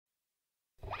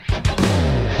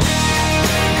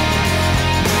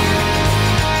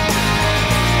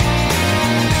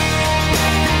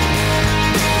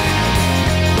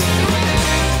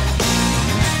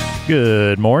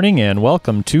Good morning and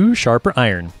welcome to Sharper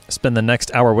Iron. Spend the next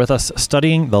hour with us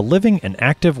studying the living and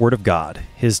active Word of God,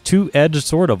 His two-edged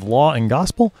sword of law and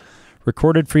gospel,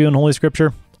 recorded for you in Holy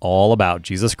Scripture, all about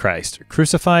Jesus Christ,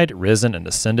 crucified, risen, and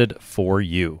ascended for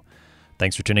you.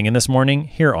 Thanks for tuning in this morning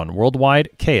here on Worldwide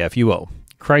KFUO.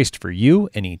 Christ for you,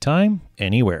 anytime,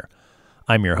 anywhere.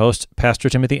 I'm your host, Pastor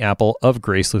Timothy Appel of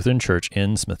Grace Lutheran Church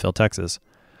in Smithville, Texas.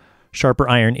 Sharper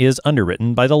Iron is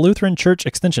underwritten by the Lutheran Church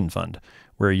Extension Fund,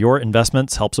 where your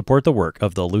investments help support the work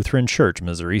of the Lutheran Church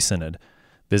Missouri Synod.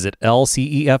 Visit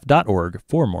lcef.org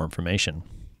for more information.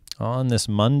 On this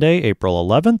Monday, April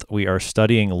 11th, we are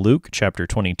studying Luke chapter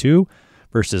 22,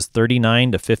 verses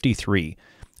 39 to 53.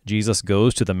 Jesus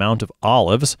goes to the Mount of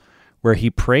Olives, where he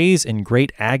prays in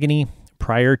great agony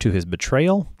prior to his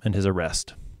betrayal and his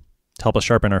arrest. To help us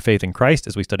sharpen our faith in Christ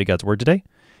as we study God's Word today,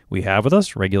 we have with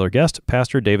us regular guest,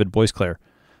 Pastor David Boisclair.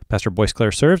 Pastor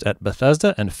Boisclair serves at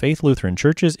Bethesda and Faith Lutheran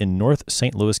Churches in North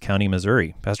St. Louis County,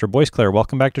 Missouri. Pastor Boisclair,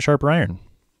 welcome back to Sharper Iron.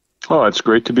 Oh, it's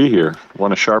great to be here. I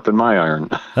want to sharpen my iron.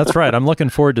 That's right. I'm looking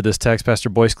forward to this text, Pastor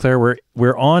Boisclair.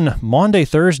 We're on Maundy,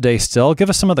 Thursday still. Give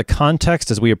us some of the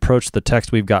context as we approach the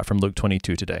text we've got from Luke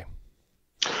 22 today.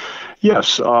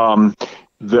 Yes.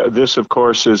 This, of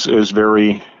course, is a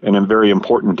very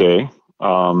important day.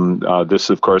 This,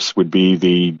 of course, would be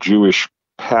the Jewish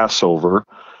Passover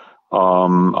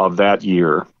of that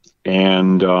year,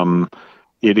 and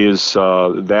it is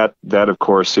that of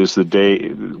course is the day.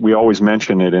 We always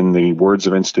mention it in the words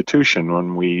of institution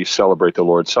when we celebrate the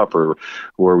Lord's Supper,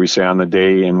 where we say on the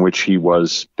day in which he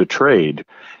was betrayed.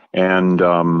 And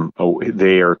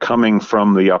they are coming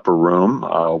from the upper room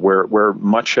where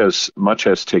much has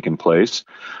taken place.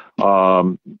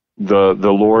 The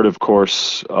Lord, of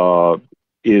course,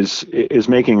 is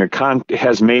making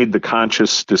has made the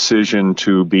conscious decision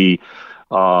to be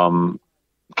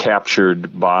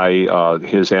captured by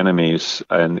his enemies,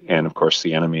 and of course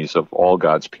the enemies of all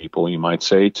God's people, you might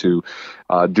say, to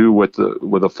do what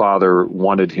the Father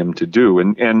wanted him to do.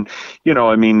 And you know,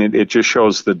 I mean, it just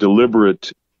shows the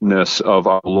deliberateness of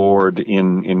our Lord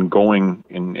in going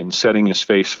in setting his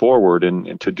face forward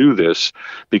and to do this,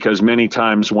 because many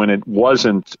times when it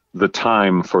wasn't the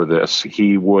time for this,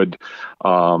 he would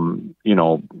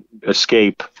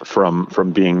escape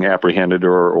from being apprehended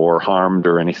or harmed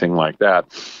or anything like that.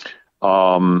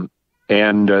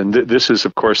 This is,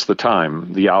 of course, the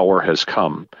time. The hour has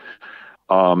come.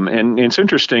 And it's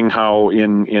interesting how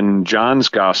in John's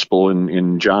Gospel,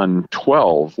 in John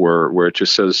 12, where it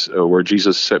just says, where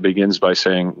Jesus begins by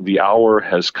saying, "The hour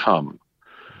has come."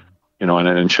 You know,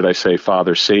 and should I say,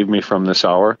 "Father, save me from this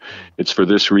hour"? It's for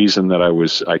this reason that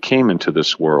I came into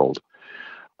this world.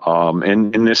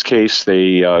 And in this case,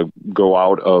 they go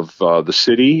out of the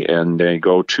city and they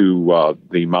go to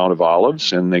the Mount of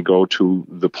Olives, and they go to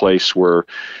the place where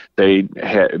they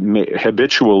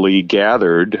habitually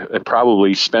gathered and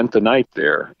probably spent the night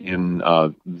there in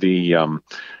the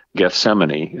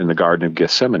Gethsemane, in the Garden of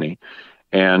Gethsemane.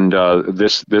 And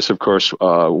this of course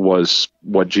was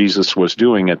what Jesus was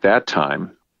doing at that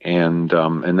time. And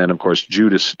then, of course,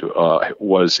 Judas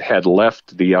had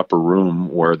left the upper room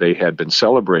where they had been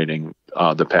celebrating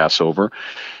the Passover,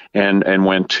 and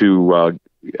went to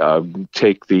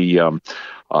take the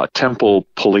temple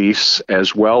police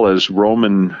as well as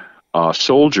Roman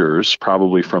soldiers,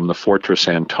 probably from the Fortress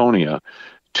Antonia,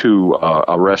 to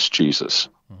arrest Jesus.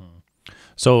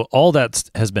 So all that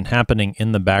has been happening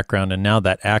in the background, and now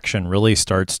that action really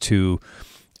starts to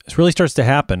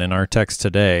happen in our text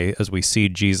today as we see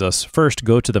Jesus first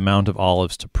go to the Mount of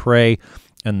Olives to pray,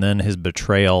 and then his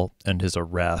betrayal and his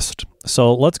arrest.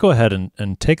 So let's go ahead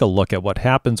and take a look at what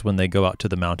happens when they go out to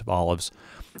the Mount of Olives.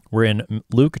 We're in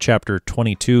Luke chapter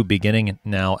 22, beginning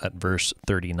now at verse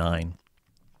 39.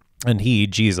 And he,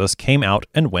 Jesus, came out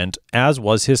and went, as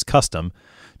was his custom,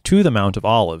 to the Mount of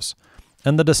Olives,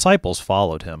 and the disciples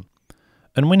followed him.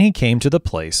 And when he came to the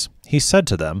place, he said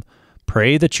to them,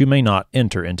 "Pray that you may not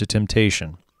enter into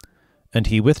temptation." And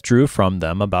he withdrew from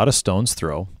them about a stone's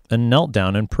throw, and knelt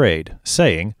down and prayed,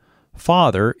 saying,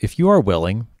 "Father, if you are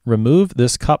willing, remove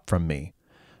this cup from me.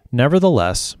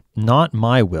 Nevertheless, not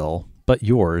my will, but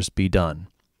yours be done."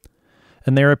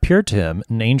 And there appeared to him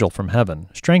an angel from heaven,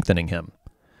 strengthening him.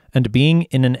 And being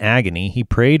in an agony, he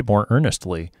prayed more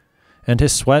earnestly, and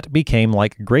his sweat became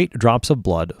like great drops of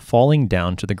blood falling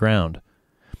down to the ground.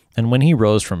 And when he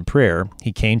rose from prayer,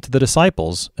 he came to the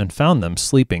disciples, and found them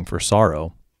sleeping for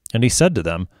sorrow. And he said to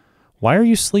them, "Why are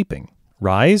you sleeping?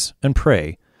 Rise and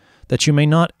pray, that you may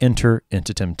not enter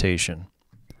into temptation."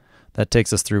 That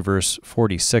takes us through verse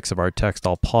 46 of our text.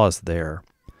 I'll pause there.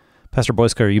 Pastor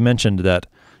Boisclair, you mentioned that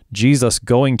Jesus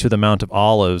going to the Mount of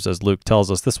Olives, as Luke tells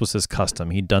us, this was his custom.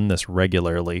 He'd done this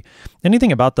regularly.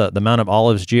 Anything about the Mount of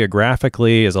Olives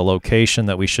geographically as a location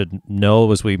that we should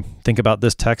know as we think about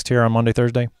this text here on Maundy,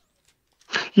 Thursday?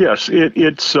 Yes,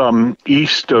 it's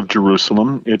east of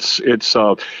Jerusalem. It's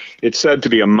said to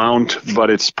be a mount, but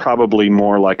it's probably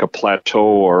more like a plateau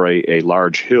or a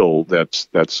large hill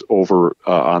that's over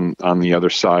on the other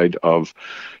side of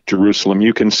Jerusalem.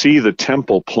 You can see the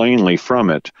temple plainly from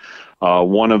it.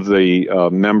 One of the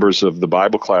members of the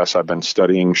Bible class I've been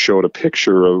studying showed a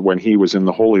picture of when he was in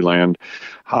the Holy Land,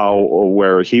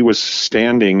 where he was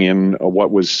standing in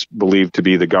what was believed to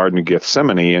be the Garden of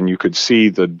Gethsemane, and you could see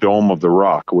the Dome of the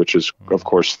Rock, which is, of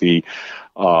course, the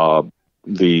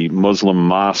Muslim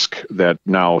mosque that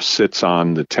now sits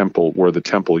on the temple where the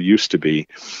temple used to be.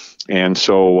 And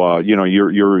so,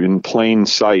 you're in plain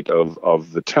sight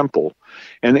of the temple.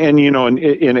 And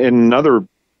in another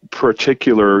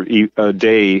particular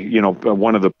day,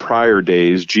 one of the prior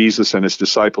days, Jesus and his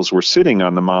disciples were sitting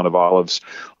on the Mount of Olives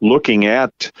looking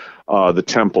at the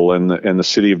temple and the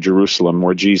city of Jerusalem,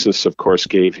 where Jesus, of course,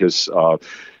 gave his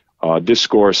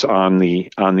discourse on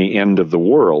the end of the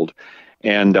world.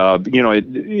 And,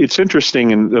 it's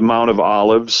interesting in the Mount of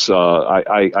Olives,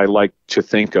 I like to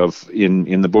think of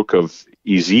in the book of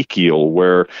Ezekiel,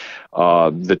 where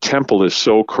the temple is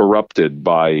so corrupted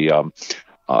by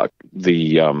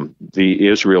the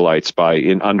Israelites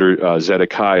under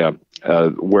Zedekiah,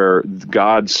 where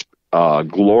God's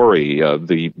glory,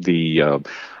 the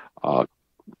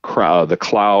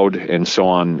cloud and so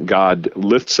on, God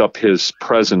lifts up his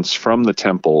presence from the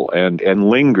temple and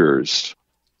lingers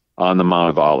on the Mount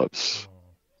of Olives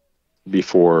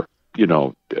before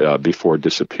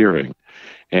disappearing.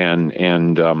 And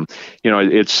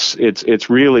it's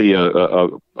really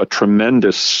a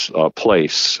tremendous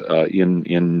place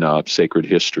in sacred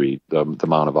history, the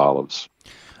Mount of Olives.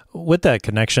 With that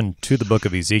connection to the book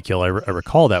of Ezekiel, I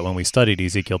recall that when we studied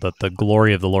Ezekiel, that the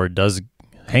glory of the Lord does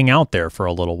hang out there for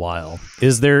a little while.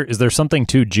 Is there something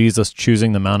to Jesus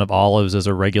choosing the Mount of Olives as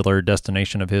a regular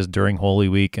destination of his during Holy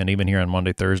Week and even here on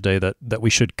Maundy, Thursday that we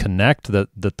should connect, that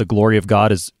the glory of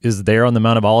God is there on the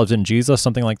Mount of Olives in Jesus,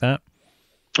 something like that?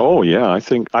 Oh yeah, I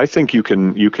think you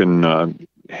can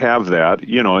have that.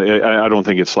 I don't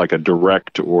think it's like a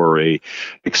direct or a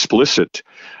explicit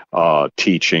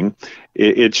teaching.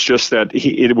 It's just that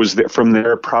it was from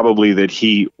there probably that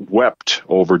he wept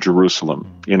over Jerusalem.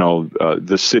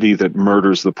 The city that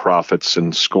murders the prophets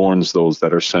and scorns those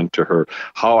that are sent to her.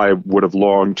 How I would have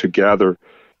longed to gather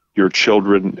your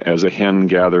children as a hen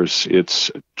gathers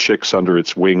its chicks under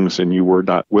its wings, and you were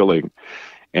not willing.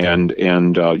 And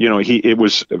it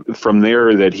was from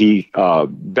there that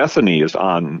Bethany is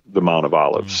on the Mount of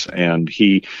Olives, and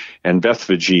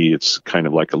Bethphage, it's kind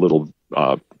of like a little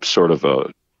sort of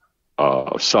a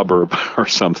suburb or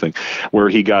something, where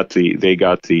they got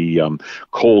the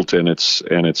colt and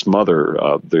its mother,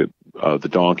 the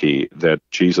donkey that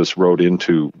Jesus rode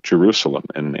into Jerusalem,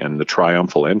 and the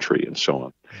triumphal entry and so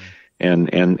on,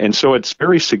 and so it's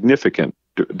very significant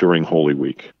during Holy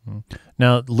Week.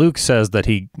 Now, Luke says that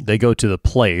they go to the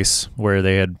place where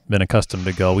they had been accustomed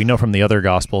to go. We know from the other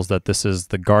Gospels that this is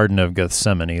the Garden of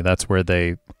Gethsemane. That's where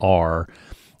they are.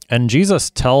 And Jesus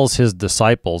tells his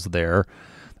disciples there,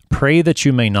 pray that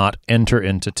you may not enter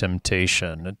into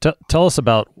temptation. Tell us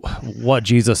about what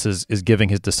Jesus is giving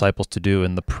his disciples to do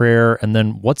in the prayer, and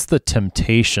then what's the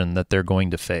temptation that they're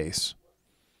going to face?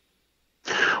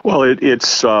 Well,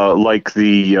 it's like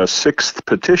the sixth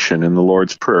petition in the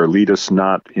Lord's Prayer, lead us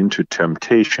not into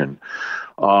temptation.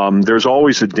 There's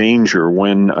always a danger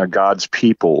when God's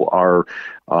people are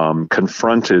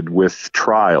confronted with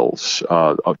trials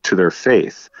to their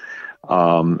faith,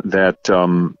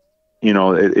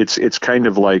 it's kind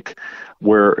of like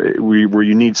where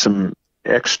you need some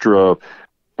extra,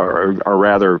 or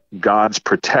rather God's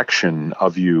protection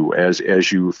of you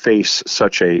as you face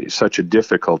such a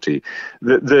difficulty.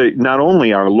 Not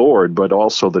only our Lord, but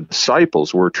also the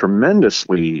disciples were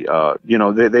tremendously,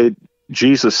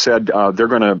 Jesus said, they're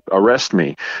going to arrest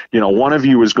me. One of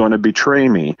you is going to betray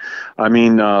me. I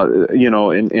mean, and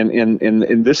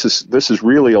this is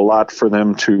really a lot for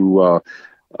them to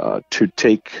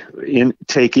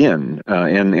take in,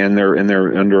 and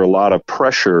they're under a lot of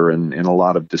pressure and a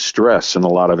lot of distress and a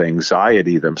lot of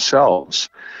anxiety themselves,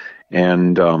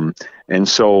 and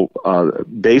so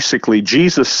basically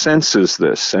Jesus senses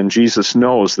this, and Jesus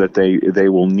knows that they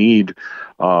will need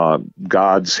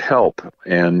God's help,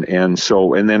 and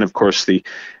then of course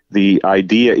the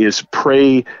idea is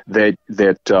pray that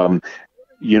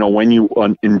when you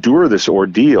endure this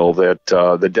ordeal, that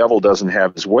the devil doesn't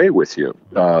have his way with you,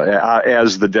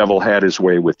 as the devil had his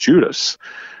way with Judas.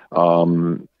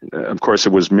 Of course,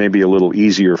 it was maybe a little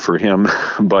easier for him,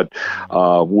 but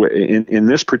in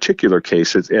this particular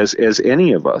case, as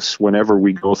any of us, whenever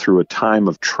we go through a time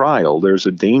of trial, there's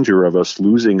a danger of us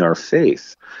losing our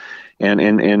faith. And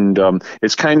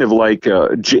it's kind of like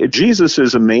Jesus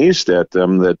is amazed at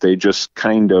them that they just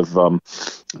kind of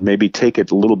maybe take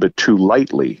it a little bit too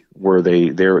lightly, where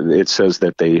it says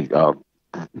that they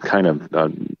kind of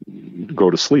go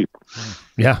to sleep.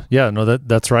 Yeah, no,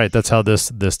 that's right. That's how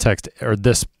this text, or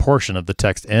this portion of the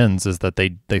text, ends, is that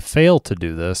they fail to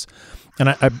do this. And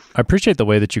I appreciate the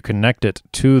way that you connect it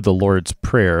to the Lord's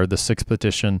Prayer, the sixth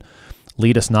petition,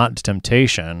 lead us not into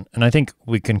temptation. And I think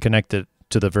we can connect it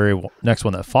to the very next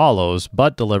one that follows,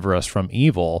 but deliver us from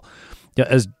evil. Yeah,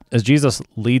 as Jesus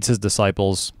leads his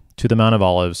disciples to the Mount of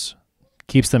Olives,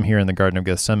 keeps them here in the Garden of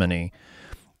Gethsemane,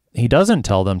 he doesn't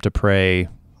tell them to pray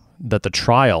that the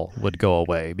trial would go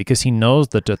away, because he knows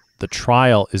that the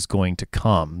trial is going to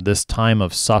come, this time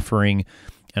of suffering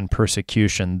and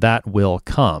persecution that will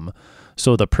come.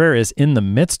 So the prayer is, in the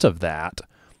midst of that,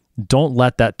 don't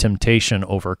let that temptation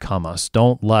overcome us.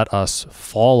 Don't let us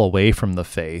fall away from the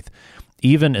faith.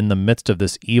 Even in the midst of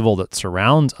this evil that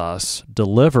surrounds us,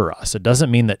 deliver us. It doesn't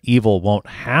mean that evil won't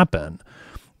happen,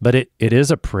 but it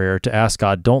is a prayer to ask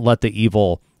God, don't let the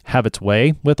evil have its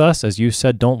way with us. As you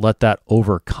said, don't let that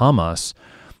overcome us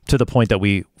to the point that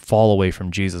we fall away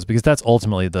from Jesus, because that's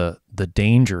ultimately the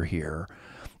danger here.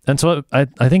 And so I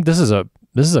think this is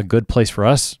a good place for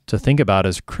us to think about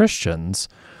as Christians.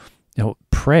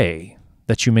 Pray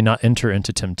that you may not enter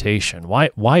into temptation.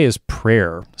 Why is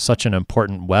prayer such an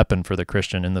important weapon for the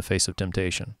Christian in the face of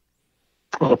temptation?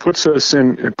 Well, it puts us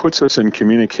in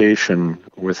communication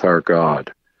with our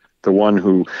God, the one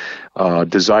who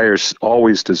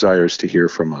always desires to hear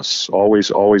from us,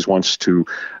 always wants to,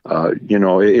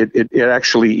 it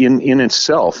actually in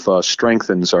itself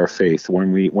strengthens our faith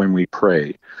when we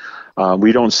pray.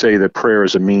 We don't say that prayer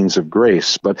is a means of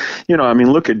grace, but,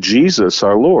 look at Jesus,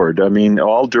 our Lord.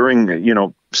 All during,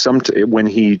 when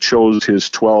he chose his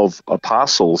 12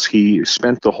 apostles, he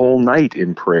spent the whole night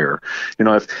in prayer.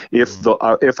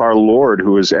 If our Lord,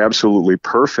 who is absolutely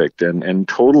perfect and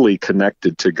totally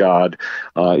connected to God,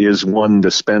 is one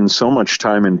to spend so much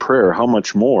time in prayer, how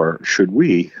much more should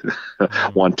we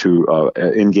want to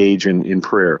engage in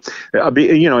prayer?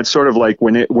 It's sort of like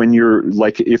when you're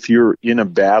like, if you're in a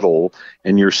battle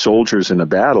and your soldiers in a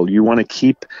battle, you want to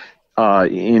keep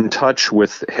in touch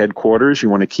with headquarters. You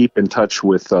want to keep in touch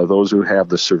with those who have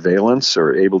the surveillance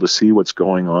or able to see what's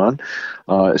going on.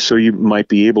 So you might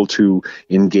be able to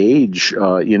engage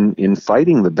in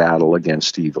fighting the battle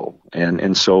against evil.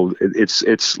 And so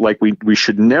it's like we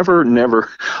should never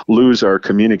lose our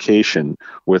communication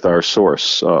with our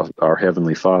source, our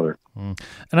Heavenly Father. And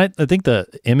I think the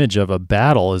image of a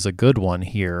battle is a good one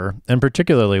here, and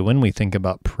particularly when we think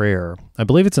about prayer. I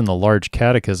believe it's in the Large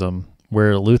Catechism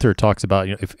where Luther talks about,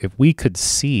 if we could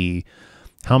see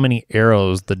how many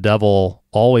arrows the devil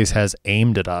always has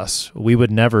aimed at us, we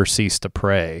would never cease to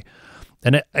pray.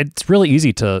 And it's really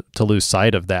easy to lose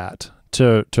sight of that,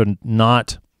 to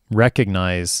not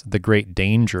recognize the great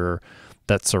danger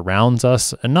that surrounds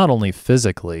us, and not only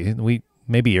physically. We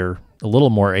maybe are a little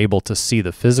more able to see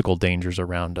the physical dangers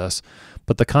around us,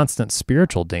 but the constant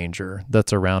spiritual danger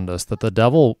that's around us, that the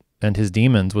devil and his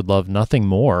demons would love nothing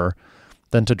more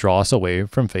than to draw us away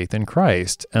from faith in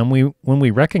Christ. And when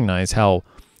we recognize how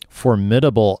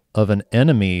formidable of an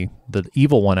enemy the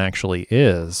evil one actually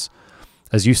is,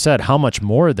 as you said, how much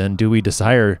more then do we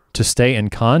desire to stay in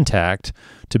contact,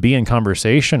 to be in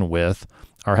conversation with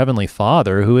our Heavenly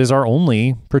Father, who is our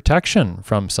only protection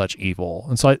from such evil?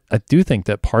 And so I do think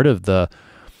that part of the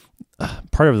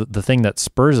thing that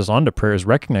spurs us on to prayer is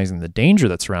recognizing the danger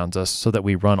that surrounds us, so that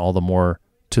we run all the more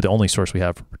to the only source we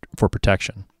have for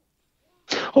protection.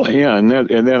 Oh yeah, and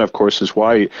that of course is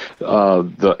why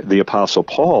the Apostle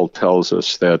Paul tells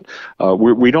us that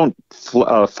we don't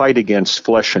fight against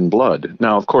flesh and blood.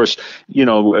 Now, of course, a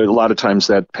lot of times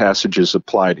that passage is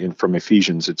applied from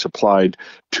Ephesians. It's applied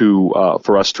to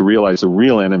for us to realize the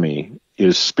real enemy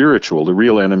is spiritual. The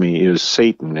real enemy is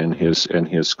Satan and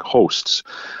his hosts.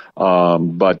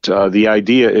 But the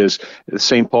idea is,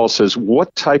 St. Paul says,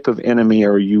 what type of enemy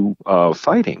are you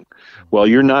fighting? Well,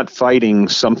 you're not fighting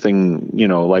something,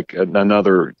 like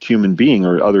another human being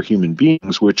or other human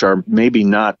beings, which are maybe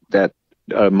not that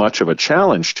much of a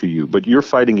challenge to you, but you're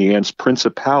fighting against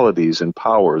principalities and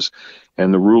powers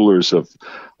and the rulers of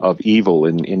evil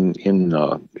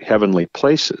in heavenly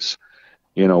places.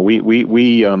 We're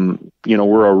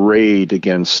arrayed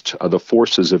against the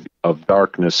forces of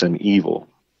darkness and evil.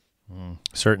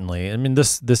 Certainly. I mean,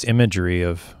 this imagery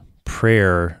of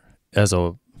prayer as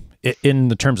a in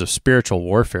the terms of spiritual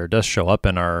warfare, it does show up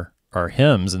in our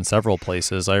hymns in several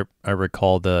places. I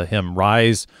recall the hymn,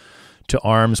 "Rise to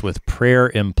arms with prayer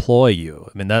employ you."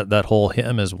 I mean, that whole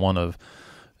hymn is one of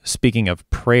speaking of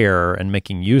prayer and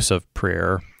making use of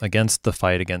prayer against the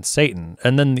fight against Satan.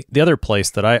 And then the other place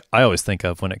that I always think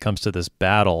of when it comes to this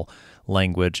battle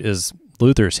language is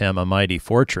Luther's hymn, "A Mighty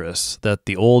Fortress," that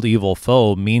the old evil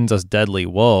foe means us deadly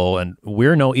woe, and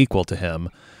we're no equal to him.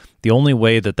 The only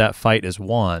way that fight is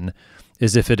won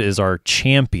is if it is our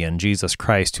champion, Jesus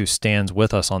Christ, who stands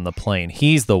with us on the plain.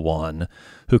 He's the one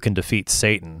who can defeat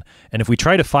Satan. And if we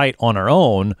try to fight on our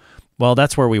own, well,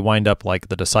 that's where we wind up like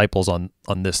the disciples on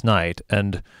this night,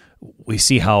 and we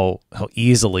see how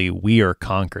easily we are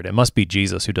conquered. It must be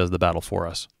Jesus who does the battle for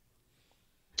us.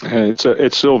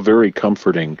 It's still very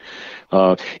comforting,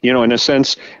 in a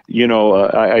sense.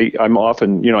 I'm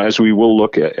often, as we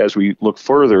look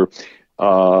further,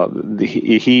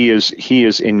 he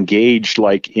is engaged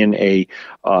like in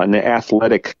an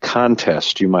athletic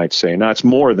contest, you might say. Now, it's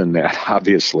more than that.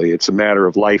 Obviously, it's a matter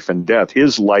of life and death,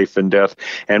 his life and death,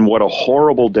 and what a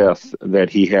horrible death that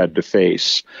he had to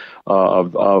face,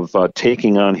 of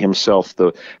taking on himself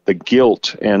the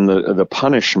guilt and the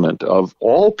punishment of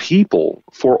all people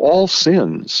for all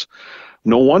sins.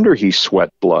 No wonder he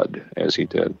sweat blood as he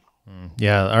did.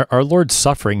 Yeah, our Lord's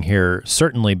suffering here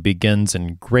certainly begins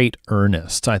in great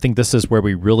earnest. I think this is where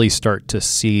we really start to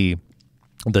see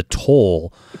the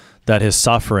toll that his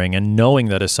suffering, and knowing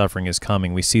that his suffering is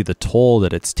coming, we see the toll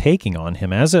that it's taking on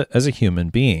him as a human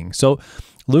being. So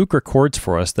Luke records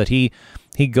for us that he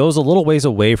goes a little ways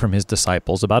away from his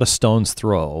disciples, about a stone's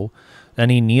throw,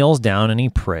 and he kneels down and he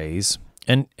prays.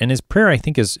 And his prayer, I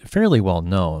think, is fairly well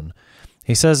known.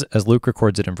 He says, as Luke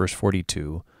records it in verse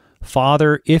 42,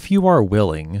 "Father, if you are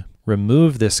willing,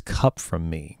 remove this cup from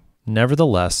me.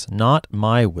 Nevertheless, not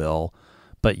my will,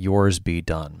 but yours be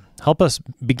done."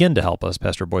 Begin to help us,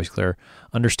 Pastor Boisclair,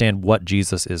 understand what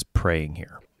Jesus is praying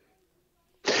here.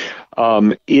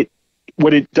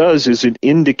 What it does is it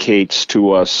indicates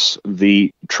to us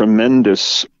the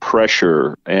tremendous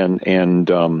pressure and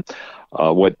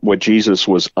what Jesus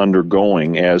was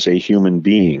undergoing as a human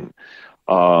being.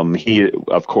 He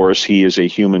is a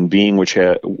human being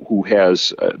who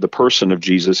has the person of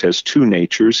Jesus has two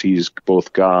natures. He's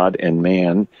both God and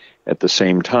man at the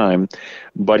same time,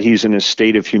 but he's in a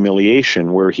state of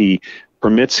humiliation where he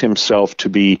permits himself to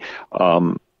be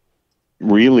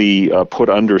really put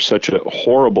under such a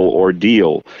horrible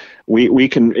ordeal. We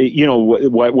can,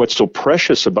 what's so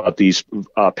precious about these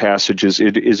passages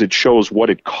is it shows what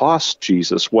it cost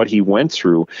Jesus, what he went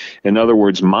through. In other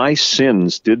words, my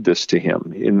sins did this to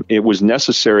him. It was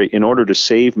necessary in order to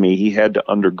save me. He had to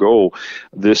undergo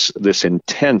this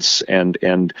intense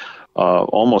and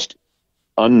almost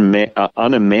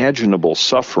unimaginable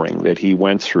suffering that he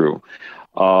went through.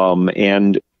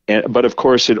 But of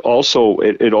course, it also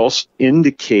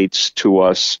indicates to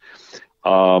us.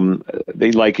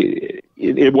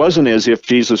 It wasn't as if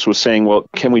Jesus was saying, well,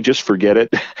 can we just forget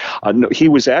it? No, he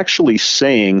was actually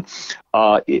saying,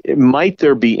 might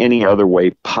there be any other way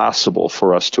possible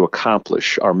for us to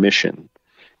accomplish our mission?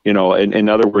 In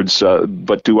other words,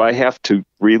 but do I have to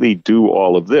really do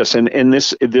all of this? And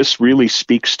this really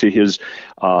speaks to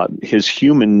his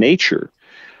human nature.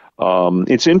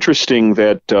 It's interesting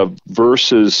that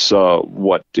verses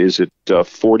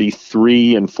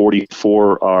 43 and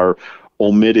 44 are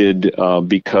omitted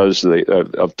because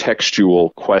of textual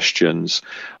questions.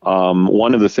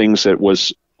 One of the things that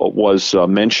was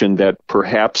mentioned that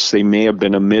perhaps they may have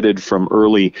been omitted from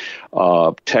early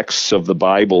texts of the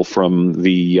Bible from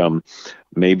the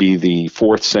maybe the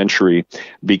 4th century,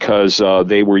 because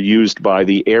they were used by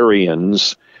the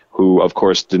Arians, who, of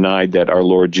course, denied that our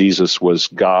Lord Jesus was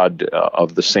God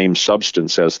of the same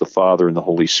substance as the Father and the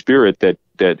Holy Spirit. They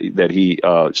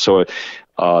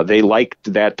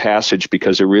liked that passage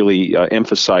because it really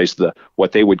emphasized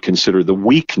what they would consider the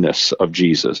weakness of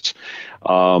Jesus.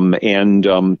 And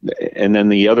then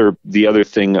the other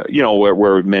thing,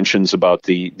 where it mentions about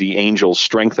the angels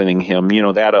strengthening him,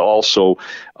 that also,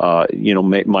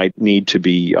 might need to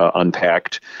be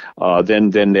unpacked. Then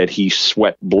that he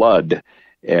sweat blood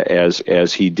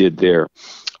as he did there.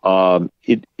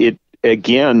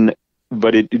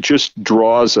 But it just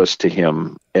draws us to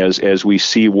him as we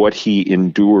see what he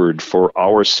endured for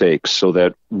our sakes, so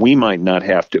that we might not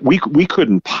have to. We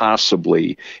couldn't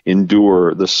possibly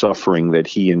endure the suffering that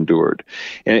he endured.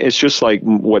 And it's just like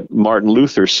what Martin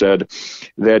Luther said,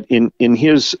 that in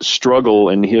his struggle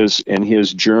and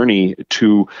his journey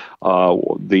to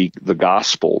the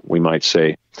gospel, we might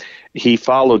say, he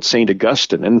followed St.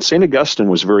 Augustine, and St. Augustine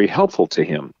was very helpful to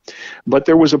him. But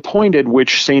there was a point at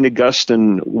which St.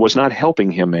 Augustine was not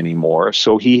helping him anymore,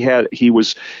 so he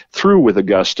was through with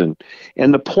Augustine.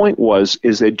 And the point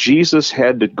is that Jesus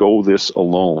had to go this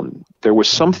alone. There was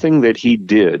something that he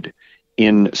did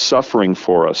in suffering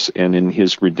for us and in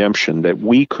his redemption that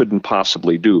we couldn't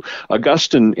possibly do.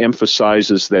 Augustine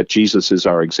emphasizes that Jesus is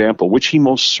our example, which he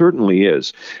most certainly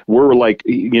is. We're like,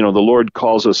 the Lord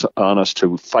calls on us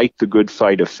to fight the good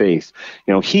fight of faith.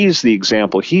 He's the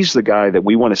example. He's the guy that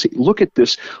we want to see. Look at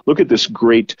this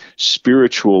great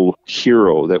spiritual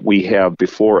hero that we have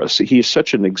before us. He is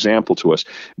such an example to us.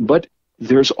 But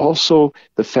there's also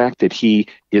the fact that he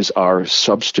is our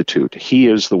substitute. He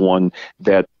is the one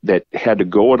that had to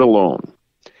go it alone.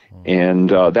 And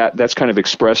that's kind of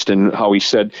expressed in how he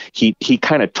said he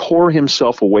kind of tore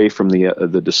himself away from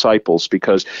the disciples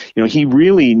because, he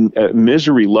really,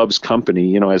 misery loves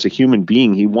company. As a human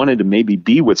being, he wanted to maybe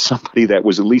be with somebody that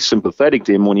was at least sympathetic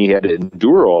to him when he had to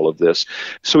endure all of this.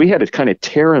 So he had to kind of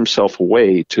tear himself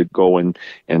away to go and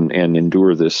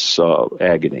endure this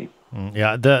agony.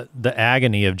 Yeah, the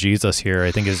agony of Jesus here,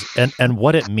 I think, is and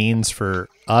what it means for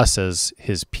us as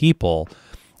his people,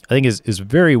 I think is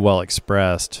very well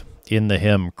expressed in the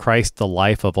hymn "Christ, the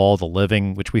Life of All the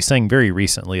Living," which we sang very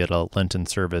recently at a Lenten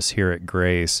service here at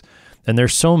Grace. And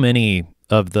there's so many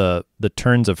of the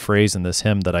turns of phrase in this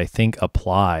hymn that I think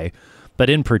apply, but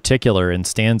in particular in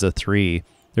stanza 3,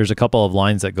 there's a couple of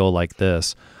lines that go like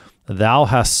this: "Thou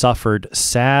hast suffered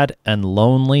sad and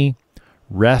lonely,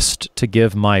 rest to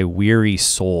give my weary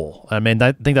soul." I mean,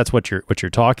 I think that's what you're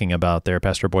talking about there,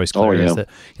 Pastor Boisclair. Oh, yeah. Is that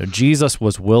Jesus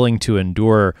was willing to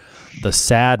endure the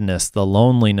sadness, the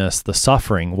loneliness, the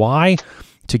suffering. Why?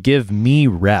 To give me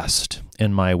rest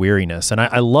in my weariness. And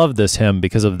I love this hymn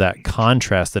because of that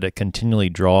contrast that it continually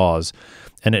draws,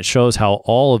 and it shows how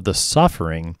all of the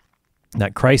suffering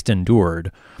that Christ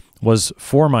endured was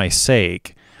for my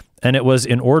sake. And it was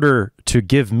in order to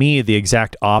give me the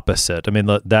exact opposite. I mean,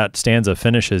 that stanza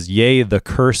finishes, "Yea, the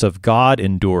curse of God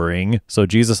enduring." So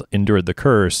Jesus endured the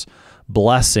curse,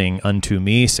 "blessing unto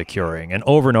me securing." And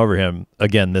over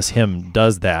again, this hymn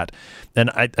does that. And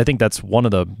I think that's one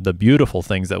of the beautiful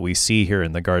things that we see here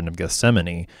in the Garden of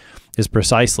Gethsemane is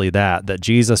precisely that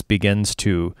Jesus begins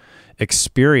to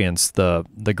experience the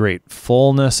great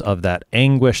fullness of that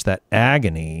anguish, that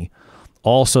agony,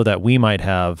 also that we might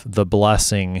have the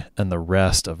blessing and the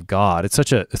rest of God. It's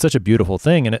such a beautiful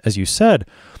thing. And as you said,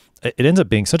 it ends up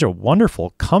being such a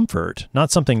wonderful comfort,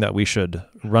 not something that we should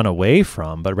run away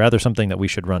from, but rather something that we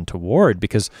should run toward.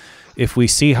 Because if we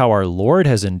see how our Lord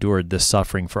has endured this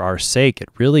suffering for our sake, it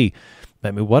really,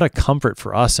 what a comfort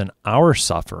for us in our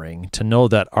suffering to know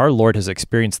that our Lord has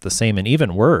experienced the same and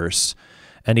even worse,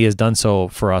 and he has done so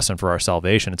for us and for our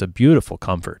salvation. It's a beautiful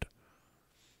comfort.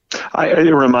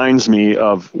 It reminds me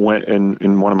of when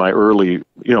in one of my early,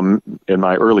 in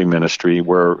my early ministry,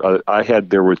 where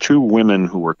there were two women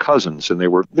who were cousins, and they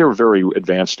were very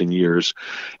advanced in years,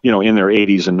 in their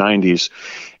 80s and 90s.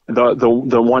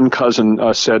 The one cousin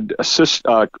said,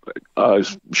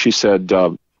 she said,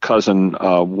 "Cousin,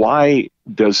 why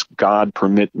does God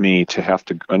permit me to have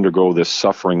to undergo this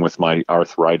suffering with my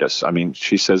arthritis?" I mean,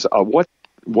 she says,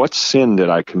 what sin did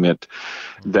I commit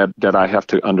that I have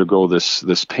to undergo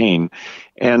this pain?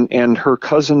 And her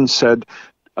cousin said,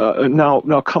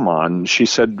 now come on. She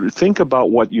said, think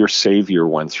about what your Savior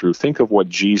went through. Think of what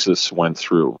Jesus went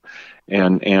through.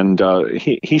 And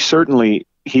he certainly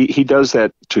he does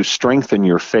that to strengthen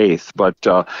your faith. But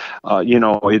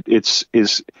it's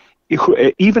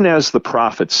even as the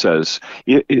prophet says,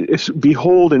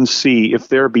 behold and see if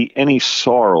there be any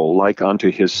sorrow like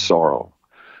unto his sorrow.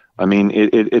 I mean,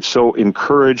 it's so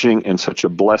encouraging and such a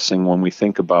blessing when we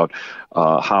think about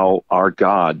how our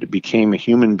God became a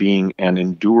human being and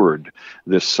endured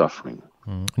this suffering.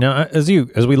 Now, as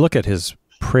we look at his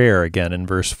prayer again in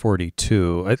verse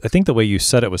 42, I think the way you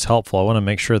said it was helpful. I want to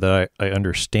make sure that I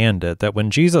understand it, that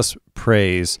when Jesus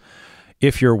prays,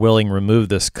 "If you're willing, remove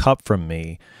this cup from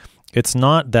me," it's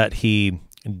not that he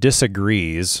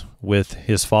disagrees with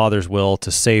his Father's will to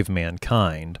save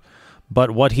mankind,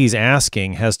 but what he's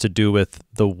asking has to do with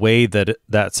the way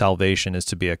that salvation is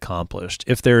to be accomplished.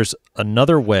 If there's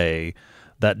another way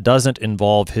that doesn't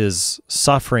involve his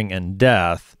suffering and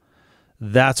death,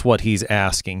 that's what he's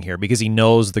asking here, because he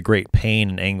knows the great pain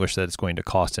and anguish that it's going to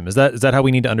cost him. Is that how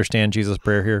we need to understand Jesus'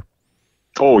 prayer here?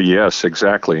 Oh, yes,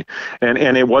 exactly. And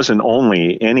it wasn't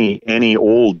only any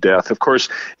old death. Of course,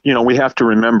 we have to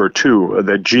remember too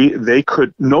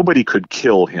that nobody could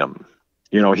kill him.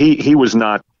 He was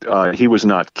not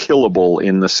killable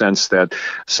in the sense that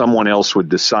someone else would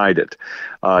decide it.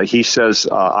 He says,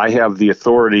 I have the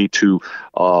authority to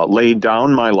lay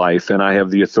down my life, and I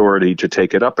have the authority to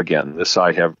take it up again. This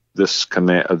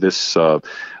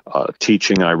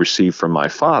teaching I received from my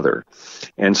Father.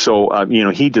 And so,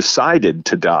 he decided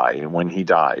to die when he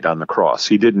died on the cross.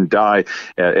 He didn't die.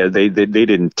 They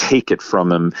didn't take it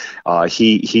from him.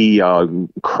 He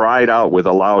cried out with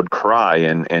a loud cry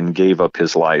and gave up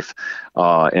his life.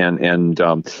 In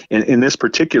this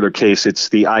particular case, it's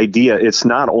the idea. It's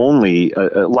not only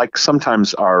like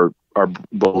sometimes our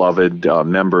beloved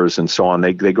members and so on.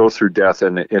 They go through death,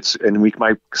 and we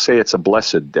might say it's a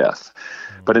blessed death.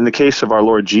 But in the case of our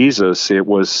Lord Jesus, it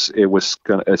was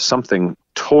something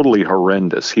totally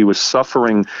horrendous. He was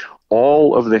suffering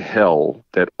all of the hell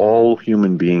that all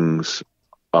human beings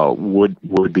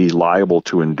would be liable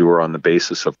to endure on the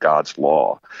basis of God's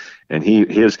law. And he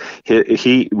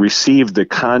received the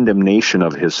condemnation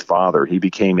of his Father. He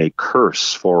became a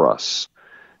curse for us,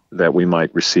 that we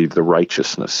might receive the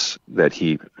righteousness that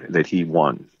he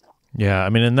won. Yeah, I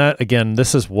mean, and that, again,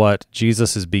 this is what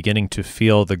Jesus is beginning to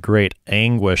feel the great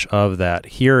anguish of that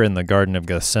here in the Garden of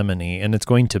Gethsemane, and it's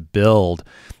going to build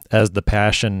as the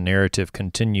Passion narrative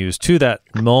continues to that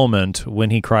moment when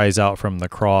he cries out from the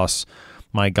cross,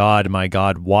 my God,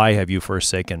 why have you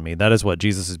forsaken me?" That is what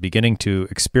Jesus is beginning to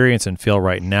experience and feel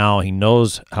right now. He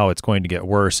knows how it's going to get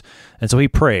worse, and so he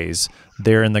prays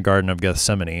there in the Garden of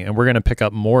Gethsemane. And we're going to pick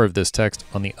up more of this text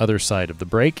on the other side of the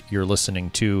break. You're listening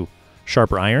to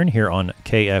Sharper Iron here on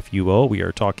KFUO. We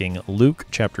are talking Luke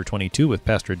chapter 22 with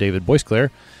Pastor David Boisclair.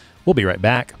 We'll be right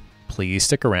back. Please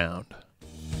stick around.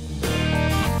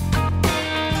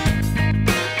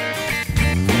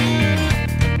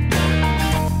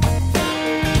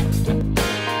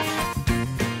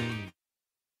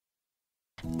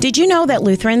 Did you know that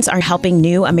Lutherans are helping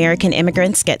new American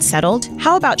immigrants get settled?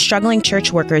 How about struggling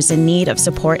church workers in need of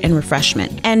support and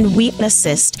refreshment? And we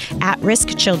assist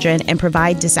at-risk children and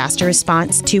provide disaster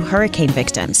response to hurricane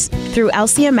victims. Through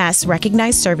LCMS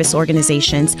recognized service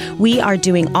organizations, we are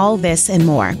doing all this and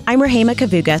more. I'm Rahema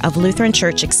Kavuga of Lutheran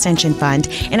Church Extension Fund,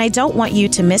 and I don't want you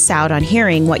to miss out on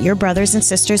hearing what your brothers and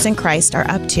sisters in Christ are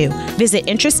up to. Visit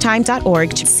interesttime.org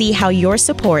to see how your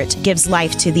support gives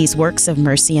life to these works of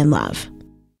mercy and love.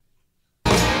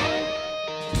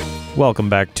 Welcome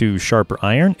back to Sharper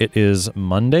Iron. It is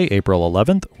Monday, April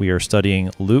 11th. We are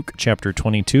studying Luke chapter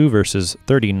 22, verses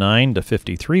 39 to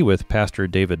 53 with Pastor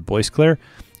David Boisclair.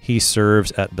 He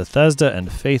serves at Bethesda and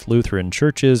Faith Lutheran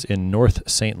churches in North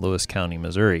St. Louis County,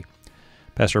 Missouri.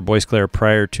 Pastor Boisclair,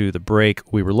 prior to the break,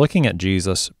 we were looking at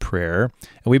Jesus' prayer,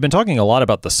 and we've been talking a lot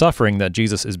about the suffering that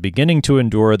Jesus is beginning to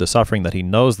endure, the suffering that he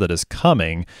knows that is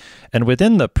coming. And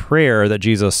within the prayer that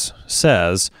Jesus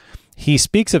says, he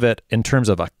speaks of it in terms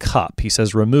of a cup. He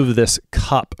says, "Remove this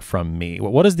cup from me."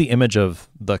 What does the image of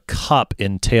the cup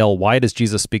entail? Why does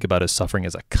Jesus speak about his suffering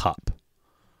as a cup?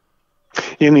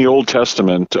 In the Old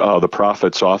Testament, the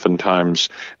prophets oftentimes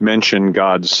mention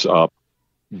God's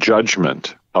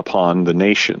judgment upon the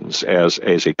nations as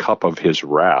a cup of his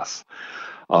wrath.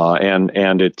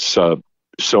 And it's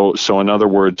so in other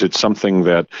words, it's something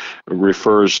that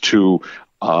refers to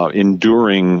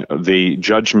enduring the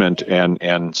judgment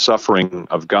and suffering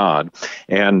of God,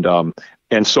 and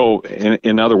so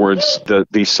in other words,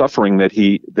 the suffering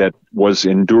that was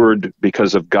endured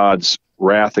because of God's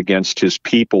wrath against his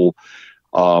people,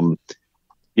 and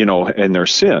their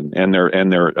sin and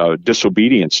their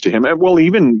disobedience to him. And well,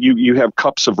 even you have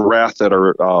cups of wrath that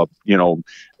are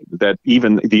that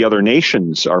even the other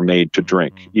nations are made to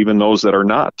drink, even those that are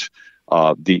not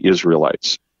the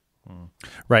Israelites.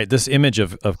 Right. This image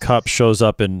of cup shows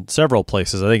up in several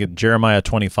places. I think Jeremiah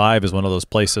 25 is one of those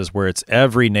places where it's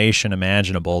every nation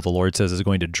imaginable, the Lord says, is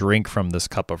going to drink from this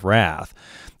cup of wrath.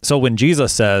 So when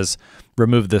Jesus says,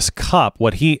 remove this cup,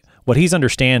 what he's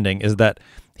understanding is that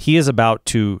he is about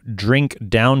to drink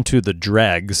down to the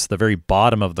dregs, the very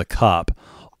bottom of the cup,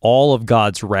 all of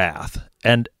God's wrath.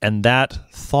 And that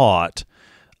thought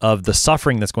of the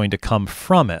suffering that's going to come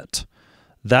from it,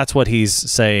 that's what he's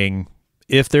saying.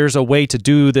 If there's a way to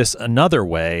do this another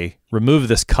way, remove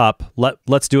this cup,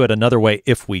 let's do it another way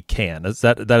if we can. Is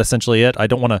that essentially it? I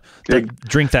don't want to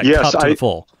drink that cup to the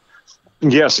full.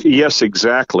 Yes,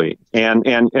 exactly. And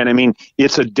I mean,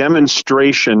 it's a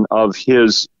demonstration of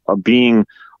his being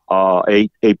a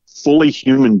fully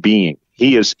human being.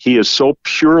 He is so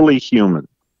purely human.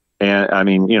 And I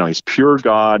mean, he's pure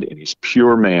God and he's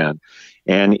pure man.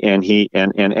 And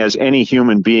as any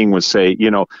human being would say,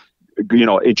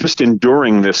 just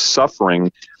enduring this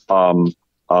suffering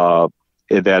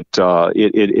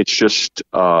it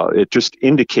just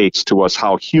indicates to us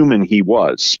how human he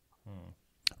was.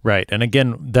 Right. And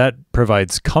again, that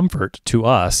provides comfort to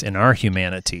us in our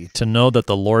humanity to know that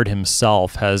the Lord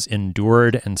himself has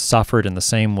endured and suffered in the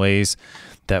same ways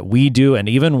that we do, and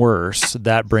even worse.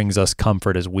 That brings us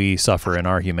comfort as we suffer in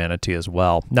our humanity as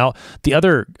well. Now, the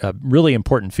other really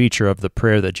important feature of the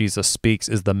prayer that Jesus speaks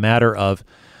is the matter of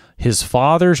his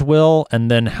Father's will,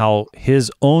 and then how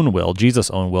his own will,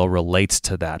 Jesus' own will, relates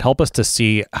to that. Help us to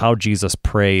see how Jesus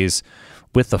prays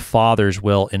with the Father's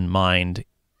will in mind,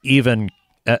 even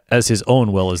as his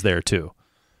own will is there too.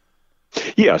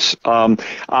 Yes.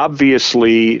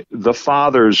 Obviously, the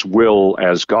Father's will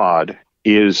as God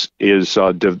is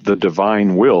the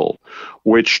divine will,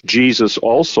 which Jesus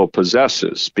also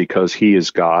possesses, because he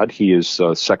is God. He is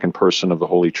the second person of the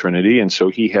Holy Trinity, and so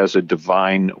he has a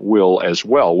divine will as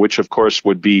well, which of course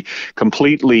would be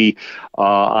completely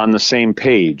on the same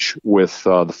page with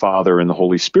the Father and the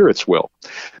Holy Spirit's will.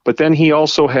 But then he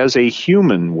also has a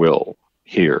human will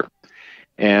here.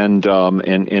 And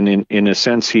in a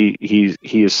sense, he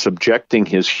is subjecting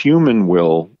his human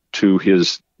will to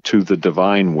the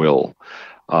divine will,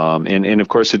 and of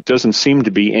course, it doesn't seem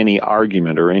to be any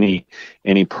argument or any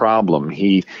problem.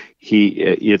 He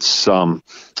says,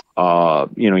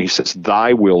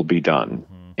 "Thy will be done,"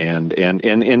 and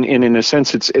in a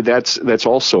sense, that's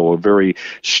also a very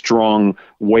strong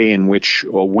way in which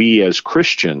we as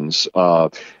Christians.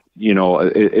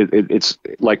 It's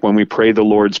like when we pray the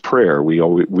Lord's Prayer,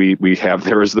 we have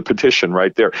there is the petition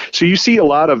right there. So you see a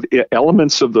lot of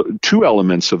two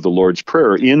elements of the Lord's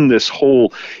Prayer in this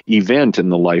whole event in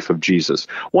the life of Jesus.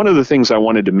 One of the things I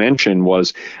wanted to mention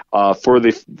was for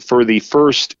the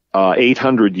first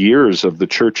 800 years of the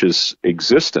church's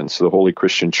existence, the Holy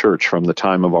Christian Church, from the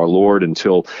time of our Lord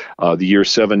until the year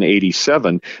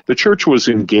 787, the church was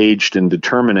engaged in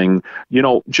determining,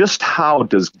 just how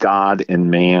does God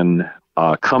and man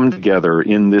come together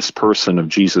in this person of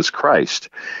Jesus Christ.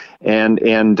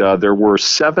 And there were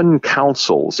 7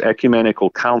 councils,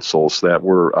 ecumenical councils, that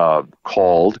were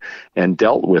called and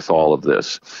dealt with all of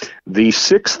this. The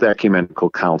 6th ecumenical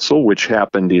council, which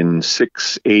happened in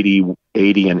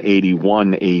 680 and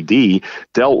 81 AD,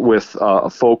 dealt with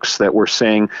folks that were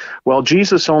saying, well,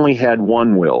 Jesus only had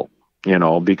one will,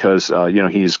 because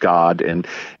he's God, and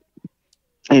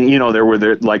there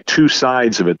were like two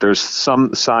sides of it. There's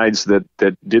some sides that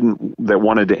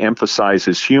wanted to emphasize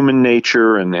his human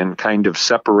nature and kind of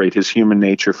separate his human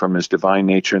nature from his divine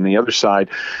nature, and the other side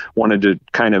wanted to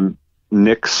kind of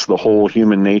nix the whole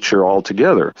human nature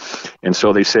altogether. And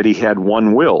so they said he had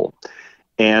one will,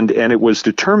 and it was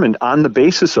determined on the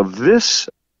basis of this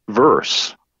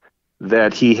verse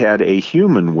that he had a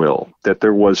human will,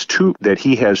 that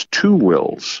he has two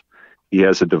wills. He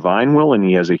has a divine will and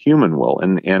he has a human will,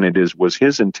 and it was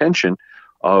his intention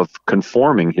of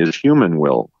conforming his human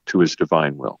will to his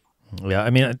divine will. Yeah, I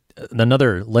mean,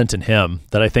 another Lenten hymn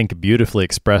that I think beautifully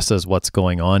expresses what's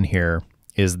going on here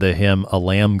is the hymn "A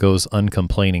Lamb Goes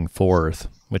Uncomplaining Forth,"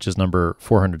 which is number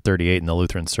 438 in the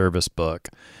Lutheran Service Book,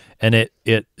 and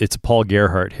it's a Paul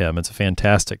Gerhardt hymn. It's a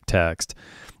fantastic text.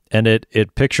 And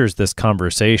it pictures this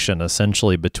conversation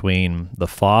essentially between the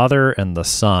Father and the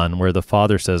Son, where the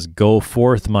Father says, "Go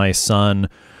forth, my Son,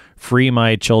 free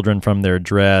my children from their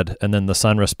dread." And then the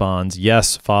Son responds,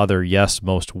 "Yes, Father, yes,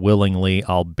 most willingly,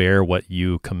 I'll bear what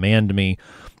you command me.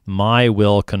 My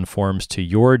will conforms to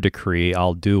your decree.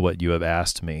 I'll do what you have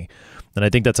asked me." And I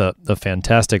think that's a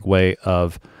fantastic way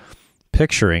of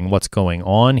picturing what's going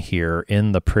on here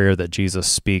in the prayer that Jesus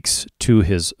speaks to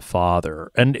his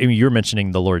Father. And you're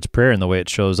mentioning the Lord's Prayer and the way it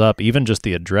shows up, even just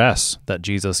the address that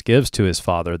Jesus gives to his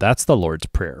Father, that's the Lord's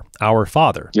Prayer, our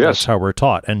Father. Yes. That's how we're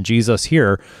taught. And Jesus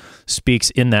here speaks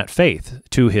in that faith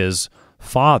to his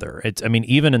Father.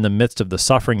 Even in the midst of the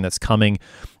suffering that's coming,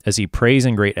 as he prays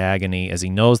in great agony, as he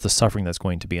knows the suffering that's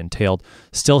going to be entailed,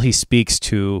 still he speaks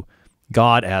to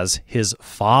God as his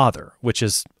Father, which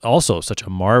is also such a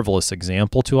marvelous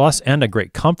example to us and a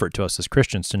great comfort to us as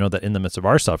Christians to know that in the midst of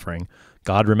our suffering,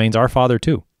 God remains our Father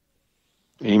too.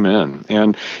 Amen.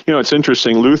 And it's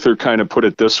interesting. Luther kind of put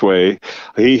it this way.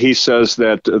 He says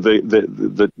that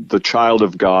the child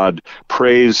of God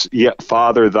prays, "Yet,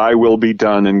 Father, thy will be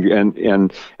done,"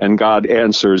 and God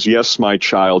answers, "Yes, my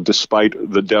child, despite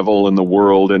the devil and the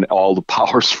world and all the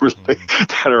powers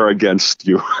that are against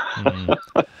you."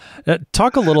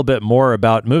 Talk a little bit more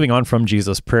about, moving on from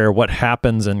Jesus' prayer, what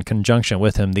happens in conjunction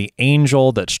with him, the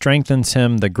angel that strengthens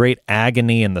him, the great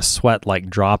agony and the sweat like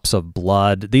drops of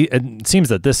blood. It seems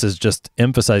that this is just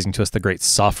emphasizing to us the great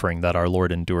suffering that our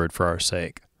Lord endured for our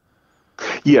sake.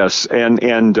 Yes, and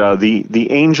the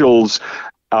angels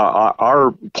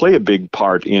play a big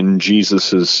part in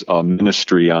Jesus's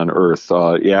ministry on earth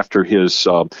after his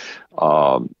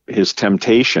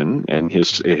temptation and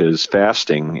his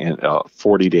fasting and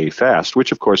 40-day fast,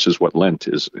 which of course is what Lent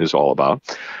is all about.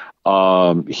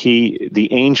 The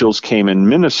angels came and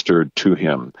ministered to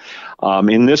him.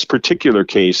 In this particular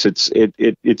case, it's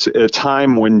a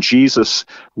time when Jesus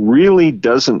really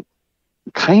doesn't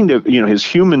his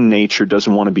human nature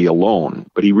doesn't want to be alone,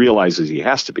 but he realizes he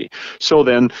has to be. So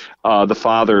then the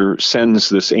Father sends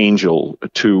this angel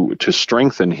to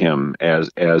strengthen him, as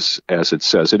it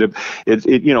says.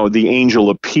 The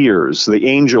angel appears.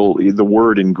 The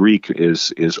word in Greek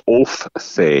is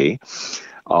ophthe,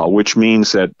 which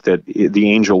means that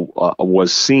the angel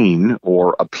was seen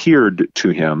or appeared to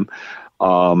him,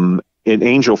 an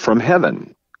angel from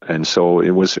heaven. And so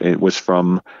it was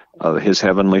from his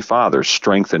heavenly Father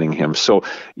strengthening him. So,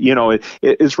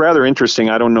 it's rather interesting.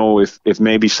 I don't know if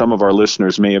maybe some of our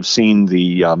listeners may have seen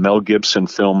the Mel Gibson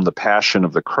film, The Passion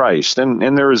of the Christ.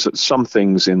 And there is some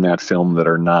things in that film that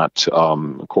are not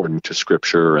according to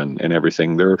Scripture and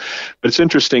everything there. But it's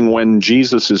interesting when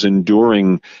Jesus is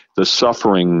enduring the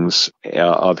sufferings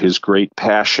of his great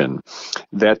passion,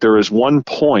 that there is one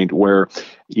point where,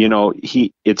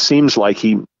 it seems like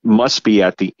he must be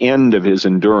at the end of his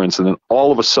endurance, and then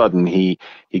all of a sudden he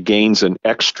gains an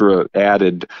extra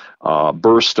added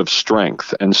burst of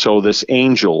strength. And so this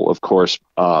angel, of course,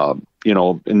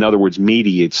 in other words,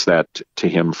 mediates that to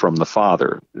him from the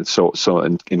Father. So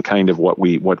in kind of what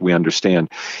we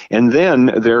understand. And then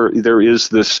there is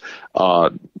this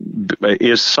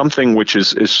is something which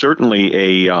is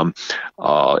certainly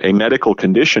a medical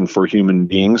condition for human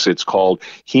beings. It's called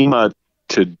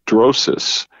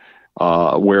hematidrosis,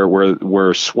 where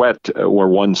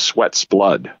one sweats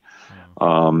blood.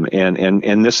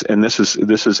 And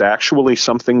this is actually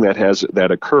something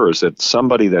that occurs, that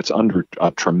somebody that's under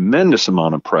a tremendous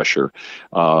amount of pressure,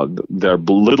 their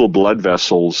little blood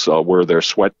vessels where their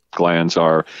sweat glands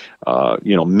are,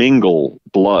 mingle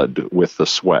blood with the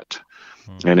sweat.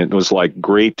 And it was like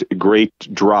great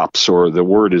drops, or the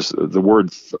word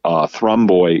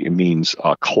thromboi means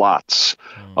clots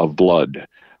of blood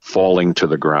falling to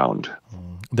the ground.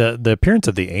 The appearance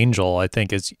of the angel, I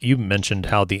think, is, you mentioned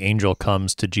how the angel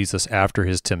comes to Jesus after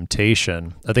his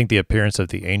temptation. I think the appearance of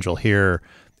the angel here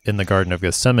in the Garden of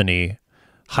Gethsemane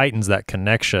heightens that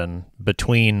connection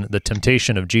between the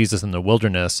temptation of Jesus in the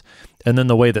wilderness and then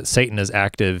the way that Satan is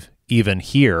active even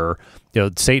here.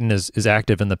 Satan is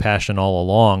active in the passion all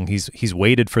along. He's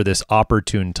waited for this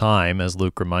opportune time, as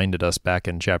Luke reminded us back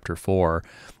in chapter 4.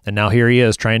 And now here he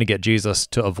is trying to get Jesus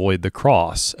to avoid the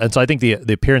cross. And so I think the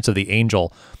appearance of the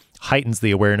angel heightens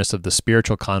the awareness of the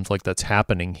spiritual conflict that's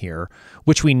happening here,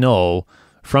 which we know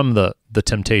from the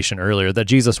temptation earlier, that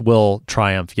Jesus will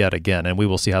triumph yet again. And we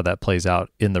will see how that plays out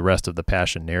in the rest of the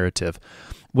passion narrative.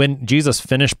 When Jesus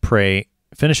finishes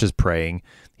praying,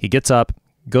 he gets up,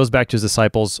 goes back to his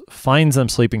disciples, finds them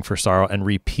sleeping for sorrow, and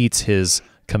repeats his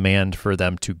command for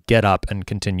them to get up and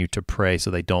continue to pray so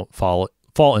they don't fall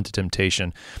into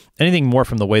temptation. Anything more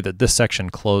from the way that this section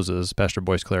closes, Pastor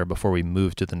Boisclair, before we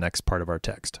move to the next part of our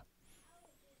text?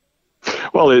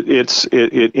 Well, it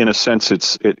in a sense,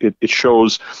 it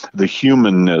shows the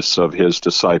humanness of his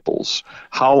disciples.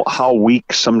 How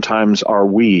weak sometimes are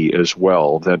we as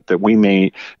well, that we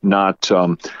may not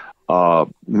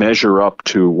measure up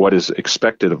to what is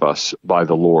expected of us by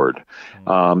the Lord.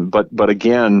 But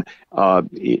again,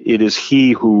 it is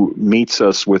he who meets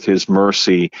us with his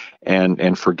mercy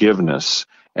and forgiveness,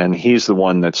 and he's the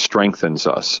one that strengthens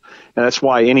us. And that's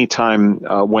why anytime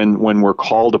when we're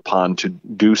called upon to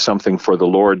do something for the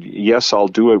Lord, yes, I'll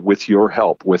do it with your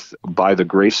help, by the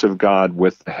grace of God,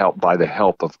 by the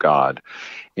help of God.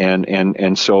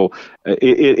 And so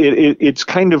it's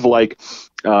kind of like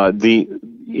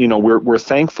we're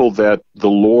thankful that the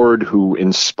Lord who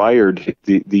inspired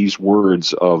these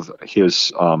words of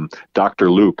his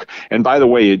Dr. Luke. And by the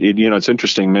way, it's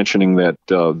interesting mentioning that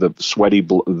the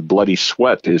bloody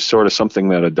sweat is sort of something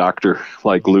that a doctor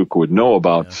like Luke would know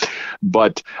about,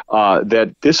 but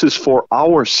that this is for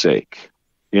our sake.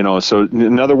 So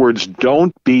in other words,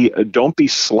 don't be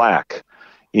slack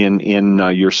in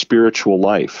your spiritual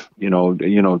life.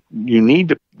 You need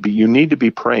to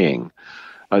be praying.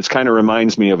 It kind of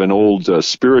reminds me of an old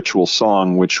spiritual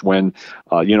song, which when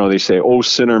they say, "Oh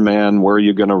sinner man, where are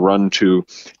you going to run to?"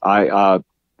 The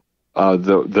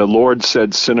Lord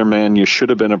said, "Sinner man, you should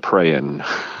have been a praying."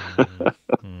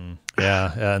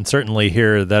 Yeah, and certainly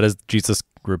here that is Jesus'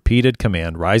 repeated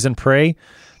command: rise and pray,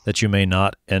 that you may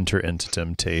not enter into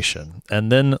temptation.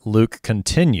 And then Luke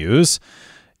continues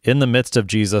in the midst of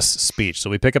Jesus' speech. So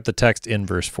we pick up the text in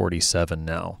verse 47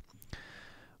 now.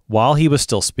 While he was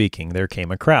still speaking, there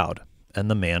came a crowd, and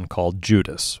the man called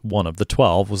Judas, one of the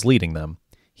 12, was leading them.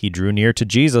 He drew near to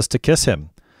Jesus to kiss him.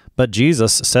 But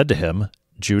Jesus said to him,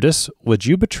 Judas, would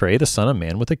you betray the Son of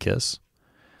Man with a kiss?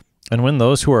 And when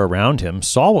those who were around him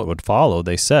saw what would follow,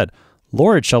 they said,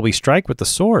 Lord, shall we strike with the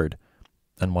sword?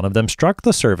 And one of them struck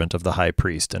the servant of the high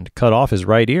priest and cut off his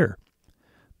right ear.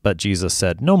 But Jesus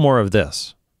said, no more of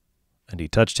this. And he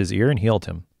touched his ear and healed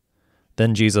him.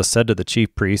 Then Jesus said to the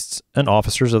chief priests and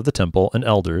officers of the temple and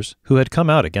elders who had come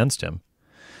out against him,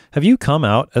 have you come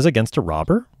out as against a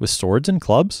robber, with swords and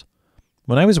clubs?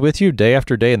 When I was with you day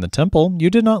after day in the temple, you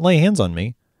did not lay hands on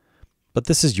me. But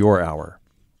this is your hour,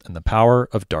 and the power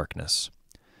of darkness.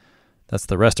 That's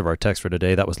the rest of our text for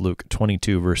today. That was Luke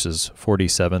 22, verses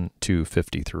 47 to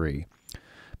 53.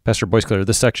 Pastor Boisclair,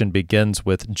 this section begins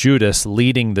with Judas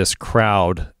leading this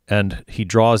crowd, and he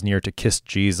draws near to kiss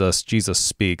Jesus. Jesus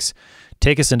speaks.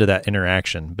 Take us into that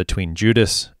interaction between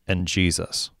Judas and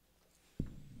Jesus.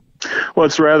 Well,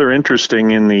 it's rather interesting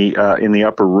in the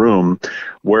upper room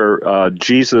where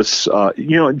Jesus,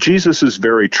 Jesus is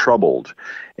very troubled,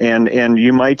 and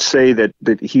you might say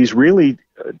that he's really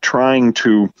trying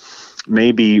to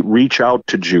maybe reach out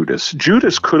to Judas.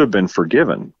 Judas could have been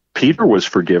forgiven. Peter was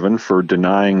forgiven for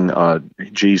denying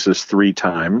Jesus 3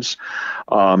 times,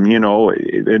 and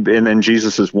then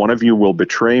Jesus says, one of you will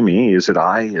betray me. Is it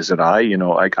I? Is it I?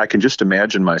 I can just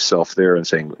imagine myself there and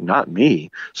saying, not me,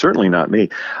 certainly not me.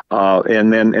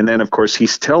 And then of course he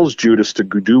tells Judas to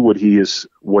do what he is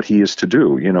to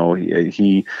do.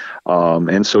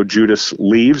 And so Judas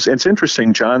leaves. It's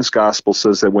interesting. John's gospel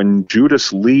says that when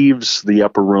Judas leaves the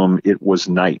upper room, it was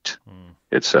night.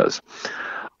 It says.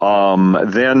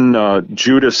 Then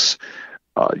Judas,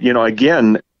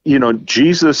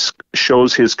 Jesus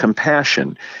shows his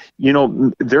compassion.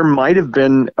 There might have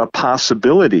been a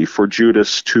possibility for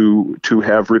Judas to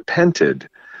have repented,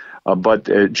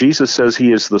 but Jesus says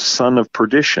he is the son of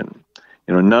perdition.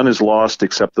 None is lost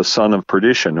except the son of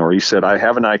perdition. Or he said,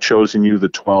 haven't I chosen you the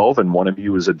 12, and one of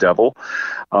you is a devil?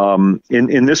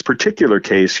 In this particular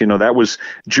case, that was,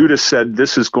 Judas said,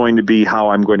 this is going to be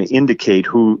how I'm going to indicate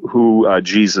who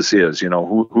Jesus is.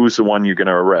 Who's the one you're going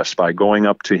to arrest, by going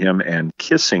up to him and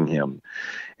kissing him.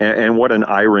 And what an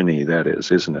irony that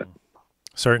is, isn't it?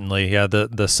 Certainly, yeah.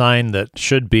 The sign that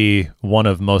should be one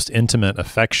of most intimate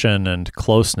affection and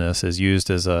closeness is used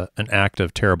as an act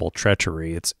of terrible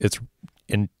treachery. It's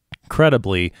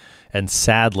incredibly and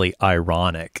sadly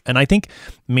ironic. And I think,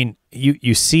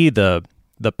 you see the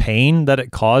pain that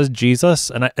it caused Jesus,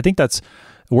 and I think that's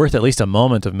worth at least a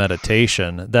moment of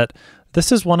meditation, that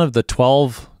this is one of the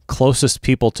 12 closest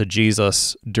people to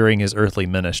Jesus during his earthly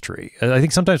ministry. And I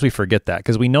think sometimes we forget that,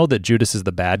 because we know that Judas is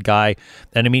the bad guy.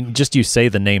 And just you say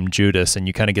the name Judas and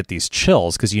you kind of get these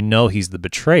chills because he's the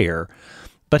betrayer.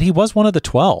 But he was one of the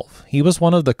 12. He was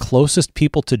one of the closest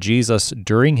people to Jesus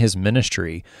during his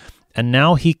ministry. And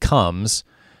now he comes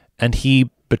and he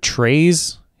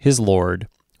betrays his Lord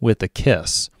with a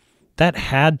kiss. That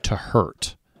had to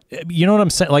hurt. You know what I'm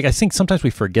saying? I think sometimes we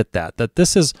forget that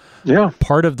this is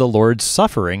part of the Lord's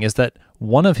suffering, is that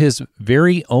one of his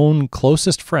very own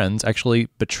closest friends actually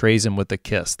betrays him with a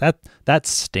kiss. That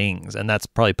stings, and that's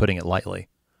probably putting it lightly.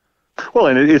 Well,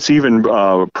 and it's even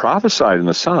prophesied in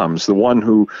the Psalms, the one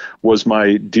who was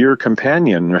my dear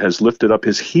companion has lifted up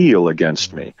his heel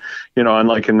against me. And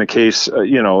like in the case,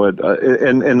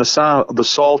 and the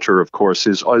Psalter, of course,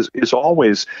 is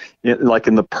always like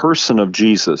in the person of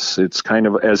Jesus. It's kind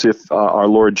of as if our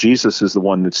Lord Jesus is the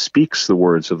one that speaks the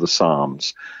words of the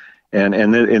Psalms. And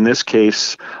in this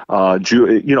case,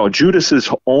 Judas's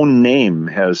own name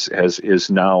is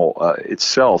now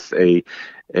itself a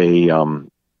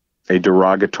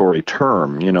derogatory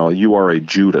term. You are a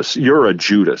Judas. You're a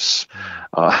Judas.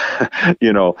 And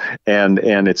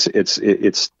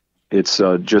it's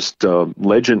just a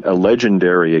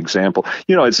legendary example.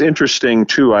 It's interesting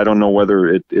too. I don't know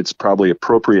whether it's probably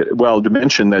appropriate. Well, to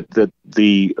mention that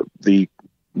the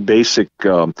basic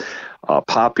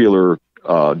popular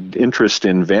interest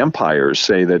in vampires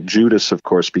say that Judas, of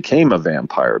course, became a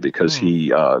vampire because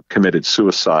he committed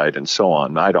suicide and so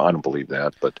on. I don't believe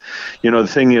that, but the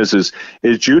thing is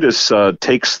Judas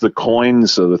takes the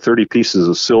coins, the 30 pieces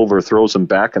of silver, throws them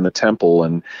back in the temple,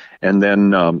 and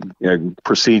then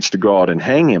proceeds to go out and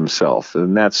hang himself.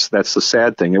 And that's the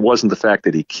sad thing. It wasn't the fact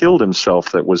that he killed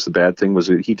himself that was the bad thing; was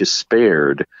that he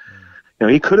despaired.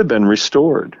 He could have been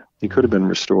restored. He could have been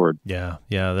restored. Yeah.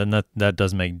 Then that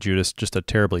does make Judas just a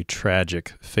terribly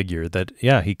tragic figure. That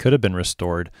he could have been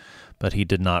restored, but he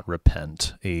did not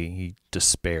repent. He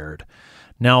despaired.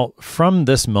 Now, from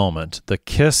this moment, the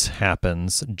kiss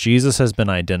happens, Jesus has been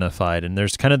identified, and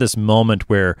there's kind of this moment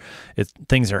where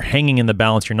things are hanging in the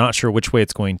balance. You're not sure which way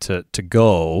it's going to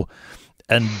go.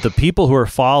 And the people who are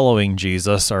following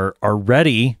Jesus are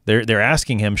ready. They're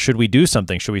asking him, should we do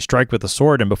something? Should we strike with the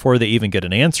sword? And before they even get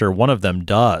an answer, one of them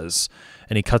does.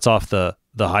 And he cuts off the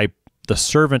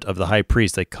servant of the high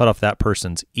priest. They cut off that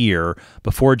person's ear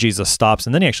before Jesus stops,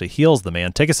 and then he actually heals the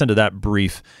man. Take us into that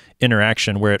brief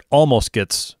interaction where it almost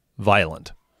gets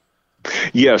violent.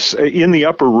 Yes, in the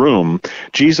upper room,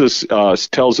 Jesus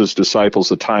tells his disciples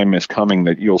the time is coming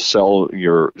that you'll sell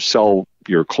your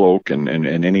cloak and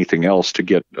anything else to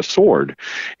get a sword.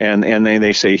 And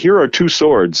they say, here are 2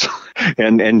 swords.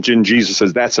 and Jesus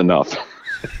says, that's enough.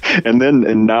 And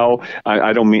now,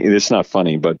 I don't mean, it's not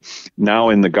funny, but now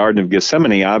in the Garden of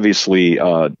Gethsemane, obviously,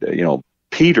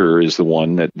 Peter is the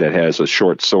one that has a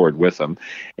short sword with him.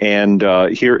 And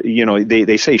here,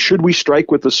 they say, should we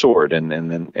strike with the sword? And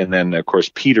then of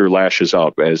course, Peter lashes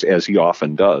out as he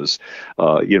often does.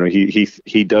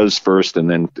 He does first and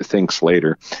then thinks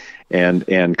later.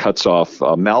 And cuts off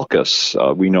Malchus.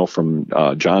 We know from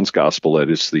John's Gospel that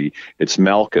it's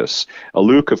Malchus.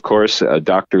 Luke, of course,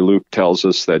 Dr. Luke tells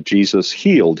us that Jesus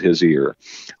healed his ear.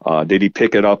 Did he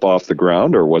pick it up off the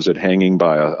ground, or was it hanging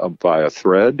by a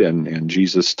thread? And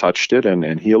Jesus touched it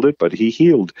and healed it, but he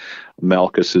healed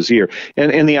Malchus's ear.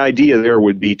 And the idea there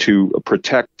would be to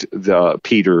protect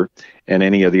Peter and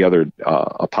any of the other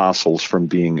apostles from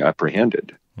being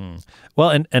apprehended.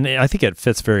 Well, and I think it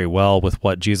fits very well with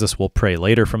what Jesus will pray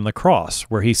later from the cross,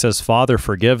 where he says, Father,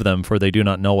 forgive them, for they do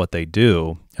not know what they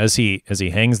do. As he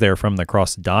hangs there from the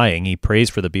cross dying, he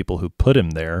prays for the people who put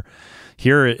him there.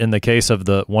 Here, in the case of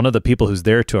one of the people who's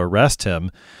there to arrest him,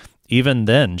 even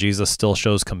then, Jesus still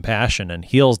shows compassion and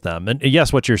heals them. And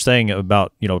yes, what you're saying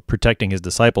about, protecting his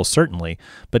disciples, certainly,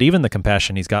 but even the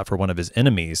compassion he's got for one of his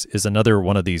enemies is another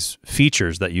one of these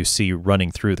features that you see running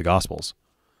through the Gospels.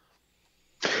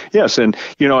 Yes, and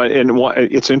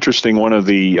it's interesting. One of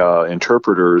the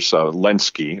interpreters,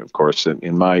 Lenski, of course,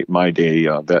 in my day,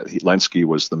 that Lenski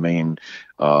was the main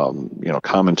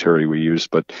commentary we used.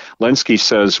 But Lenski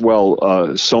says,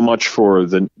 well, so much for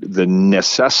the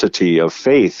necessity of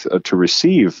faith to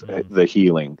receive the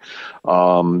healing.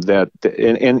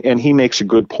 And he makes a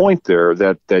good point there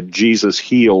that Jesus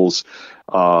heals.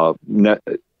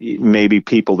 Maybe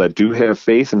people that do have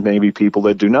faith and maybe people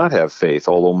that do not have faith,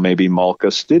 although maybe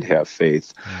Malchus did have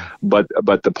faith. But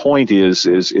the point is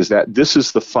that this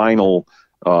is the final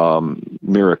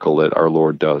miracle that our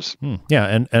Lord does.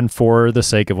 Yeah, and for the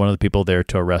sake of one of the people there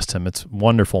to arrest him, it's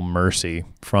wonderful mercy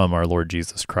from our Lord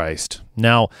Jesus Christ.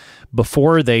 Now,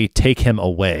 before they take him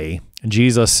away,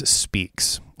 Jesus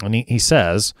speaks, and he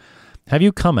says, have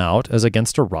you come out as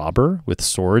against a robber with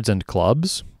swords and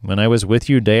clubs? When I was with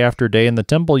you day after day in the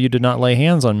temple, you did not lay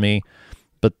hands on me,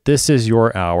 but this is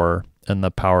your hour and the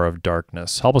power of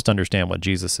darkness. Help us to understand what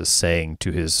Jesus is saying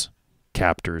to his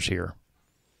captors here.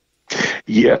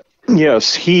 Yeah.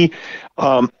 Yes. He's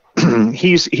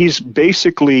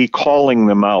basically calling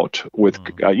them out with,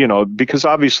 because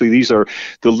obviously these are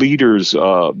the leaders,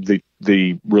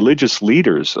 the religious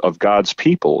leaders of God's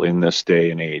people in this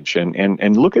day and age,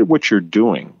 and look at what you're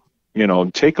doing.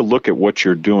 Take a look at what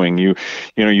you're doing.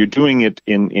 You're doing it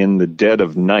in the dead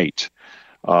of night.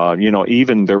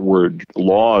 Even there were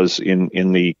laws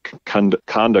in the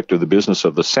conduct of the business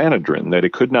of the Sanhedrin that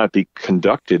it could not be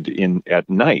conducted at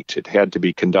night. It had to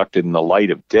be conducted in the light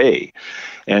of day.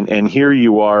 And here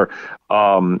you are,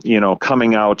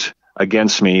 coming out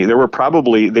against me. There were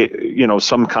probably,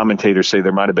 some commentators say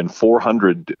there might have been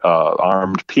 400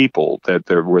 armed people, that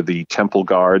there were the temple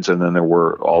guards, and then there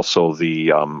were also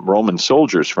the Roman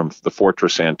soldiers from the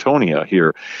Fortress Antonia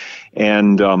here.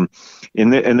 And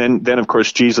then of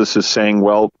course Jesus is saying,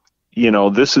 well,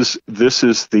 this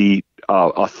is the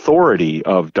authority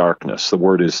of darkness. The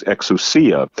word is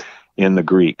exousia in the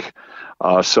Greek.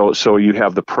 So you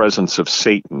have the presence of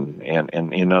Satan,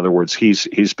 and in other words,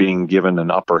 he's being given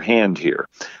an upper hand here,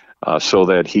 so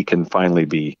that he can finally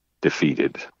be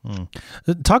defeated.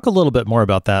 Talk a little bit more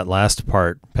about that last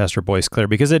part, Pastor Boisclair,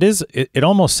 because it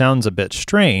almost sounds a bit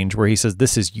strange where he says,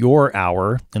 this is your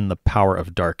hour in the power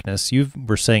of darkness. You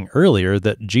were saying earlier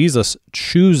that Jesus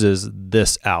chooses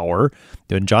this hour.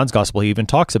 In John's Gospel, he even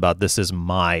talks about this is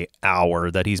my hour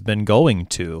that he's been going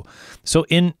to. So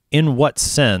in what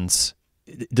sense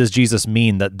does Jesus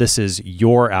mean that this is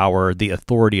your hour, the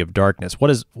authority of darkness? What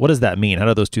does that mean? How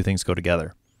do those two things go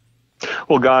together?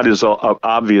 Well, God is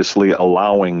obviously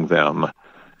allowing them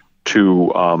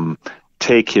to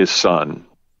take his son,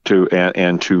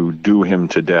 and to do him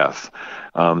to death.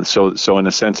 So in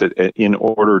a sense, in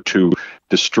order to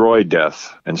destroy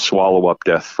death and swallow up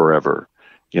death forever,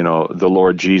 the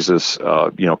Lord Jesus,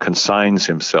 consigns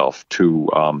himself to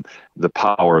the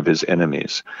power of his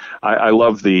enemies. I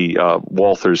love the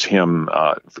Walther's hymn,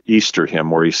 Easter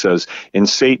hymn, where he says, "In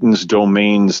Satan's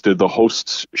domains did the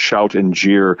hosts shout and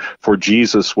jeer, for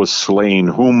Jesus was slain,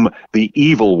 whom the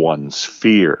evil ones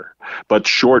fear. But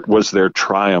short was their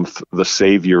triumph, the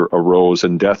Savior arose,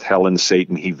 and death, hell, and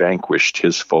Satan he vanquished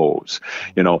his foes."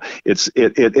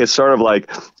 It's sort of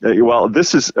like, well,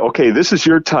 this is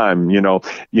your time.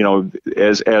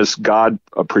 As God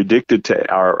predicted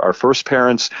to our first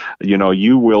parents,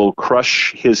 you will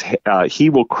crush he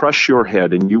will crush your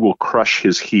head, and you will crush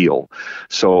his heel.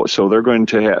 So they're going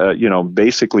to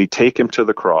basically take him to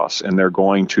the cross, and they're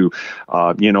going to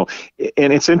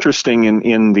and it's interesting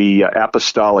in the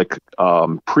apostolic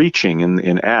preaching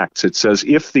in Acts, it says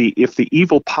if the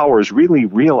evil powers really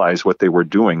realized what they were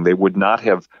doing, they would not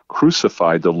have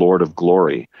crucified the Lord of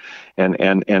glory,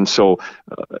 and so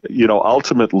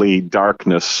ultimately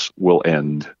darkness will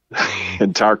end,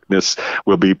 and darkness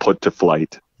will be put to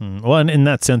flight. Well, and in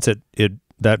that sense, it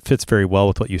that fits very well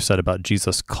with what you said about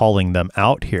Jesus calling them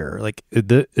out here. Like,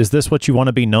 is this what you want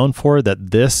to be known for?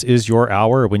 That this is your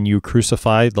hour when you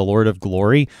crucify the Lord of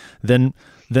glory? Then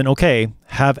okay,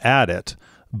 have at it.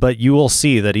 But you will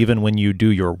see that even when you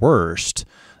do your worst,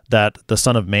 that the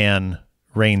Son of Man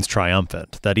reigns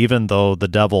triumphant. That even though the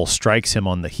devil strikes him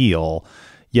on the heel,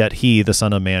 yet he, the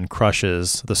Son of Man,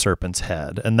 crushes the serpent's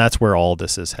head. And that's where all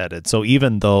this is headed. So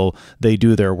even though they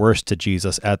do their worst to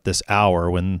Jesus at this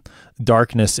hour, when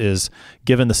darkness is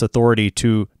given this authority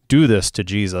to do this to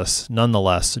Jesus,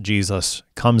 nonetheless, Jesus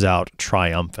comes out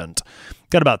triumphant.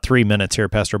 Got about 3 minutes here,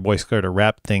 Pastor Boisclair, to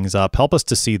wrap things up. Help us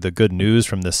to see the good news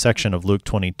from this section of Luke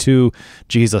 22,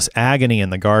 Jesus' agony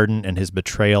in the garden and his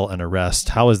betrayal and arrest.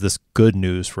 How is this good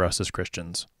news for us as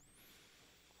Christians?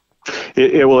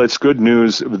 It's good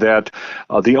news that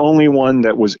the only one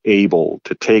that was able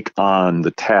to take on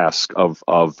the task of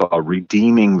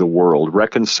redeeming the world,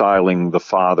 reconciling the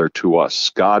Father to us,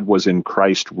 God was in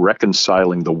Christ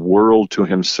reconciling the world to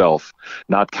himself,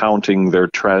 not counting their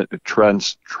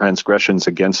transgressions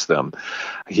against them.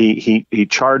 He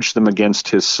charged them against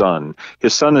his Son.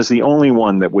 His Son is the only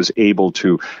one that was able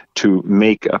to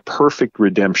make a perfect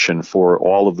redemption for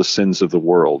all of the sins of the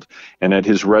world. And at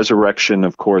his resurrection,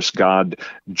 of course, God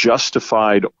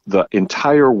justified the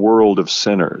entire world of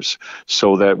sinners,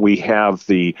 so that we have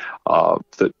the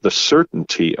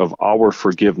certainty of our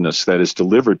forgiveness that is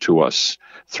delivered to us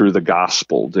through the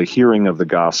gospel, the hearing of the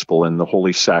gospel and the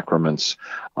holy sacraments,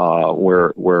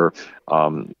 where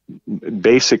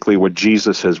basically what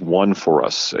Jesus has won for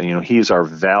us. He's our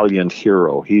valiant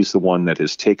hero. He's the one that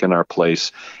has taken our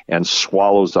place and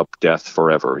swallows up death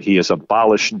forever. He has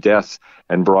abolished death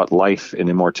and brought life and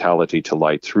immortality to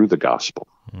light through the gospel.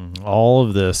 All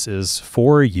of this is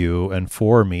for you and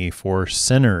for me, for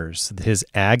sinners. His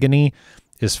agony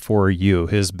is for you.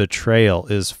 His betrayal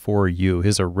is for you.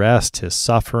 His arrest, his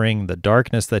suffering, the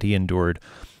darkness that he endured,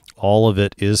 all of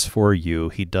it is for you.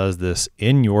 He does this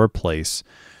in your place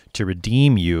to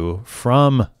redeem you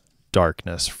from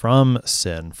darkness, from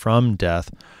sin, from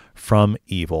death, from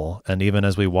evil. And even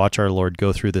as we watch our Lord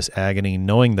go through this agony,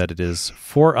 knowing that it is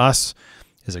for us,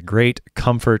 is a great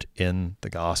comfort in the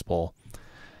gospel.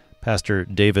 Pastor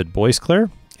David Boisclair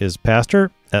is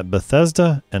pastor at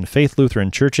Bethesda and Faith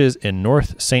Lutheran Churches in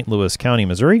North St. Louis County,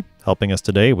 Missouri, helping us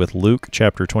today with Luke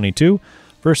chapter 22,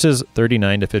 verses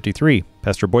 39 to 53.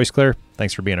 Pastor Boisclair,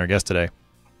 thanks for being our guest today.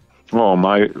 Oh,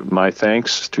 my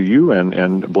thanks to you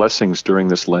and blessings during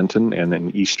this Lenten and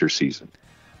an Easter season.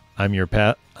 I'm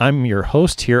your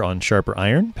host here on Sharper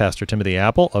Iron, Pastor Timothy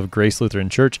Appel of Grace Lutheran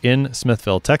Church in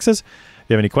Smithville, Texas. If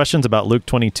you have any questions about Luke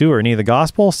 22 or any of the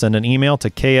gospel, send an email to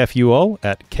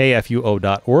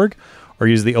kfuo@kfuo.org or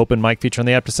use the open mic feature on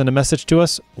the app to send a message to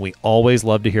us. We always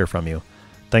love to hear from you.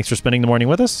 Thanks for spending the morning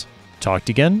with us. Talk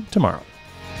to you again tomorrow.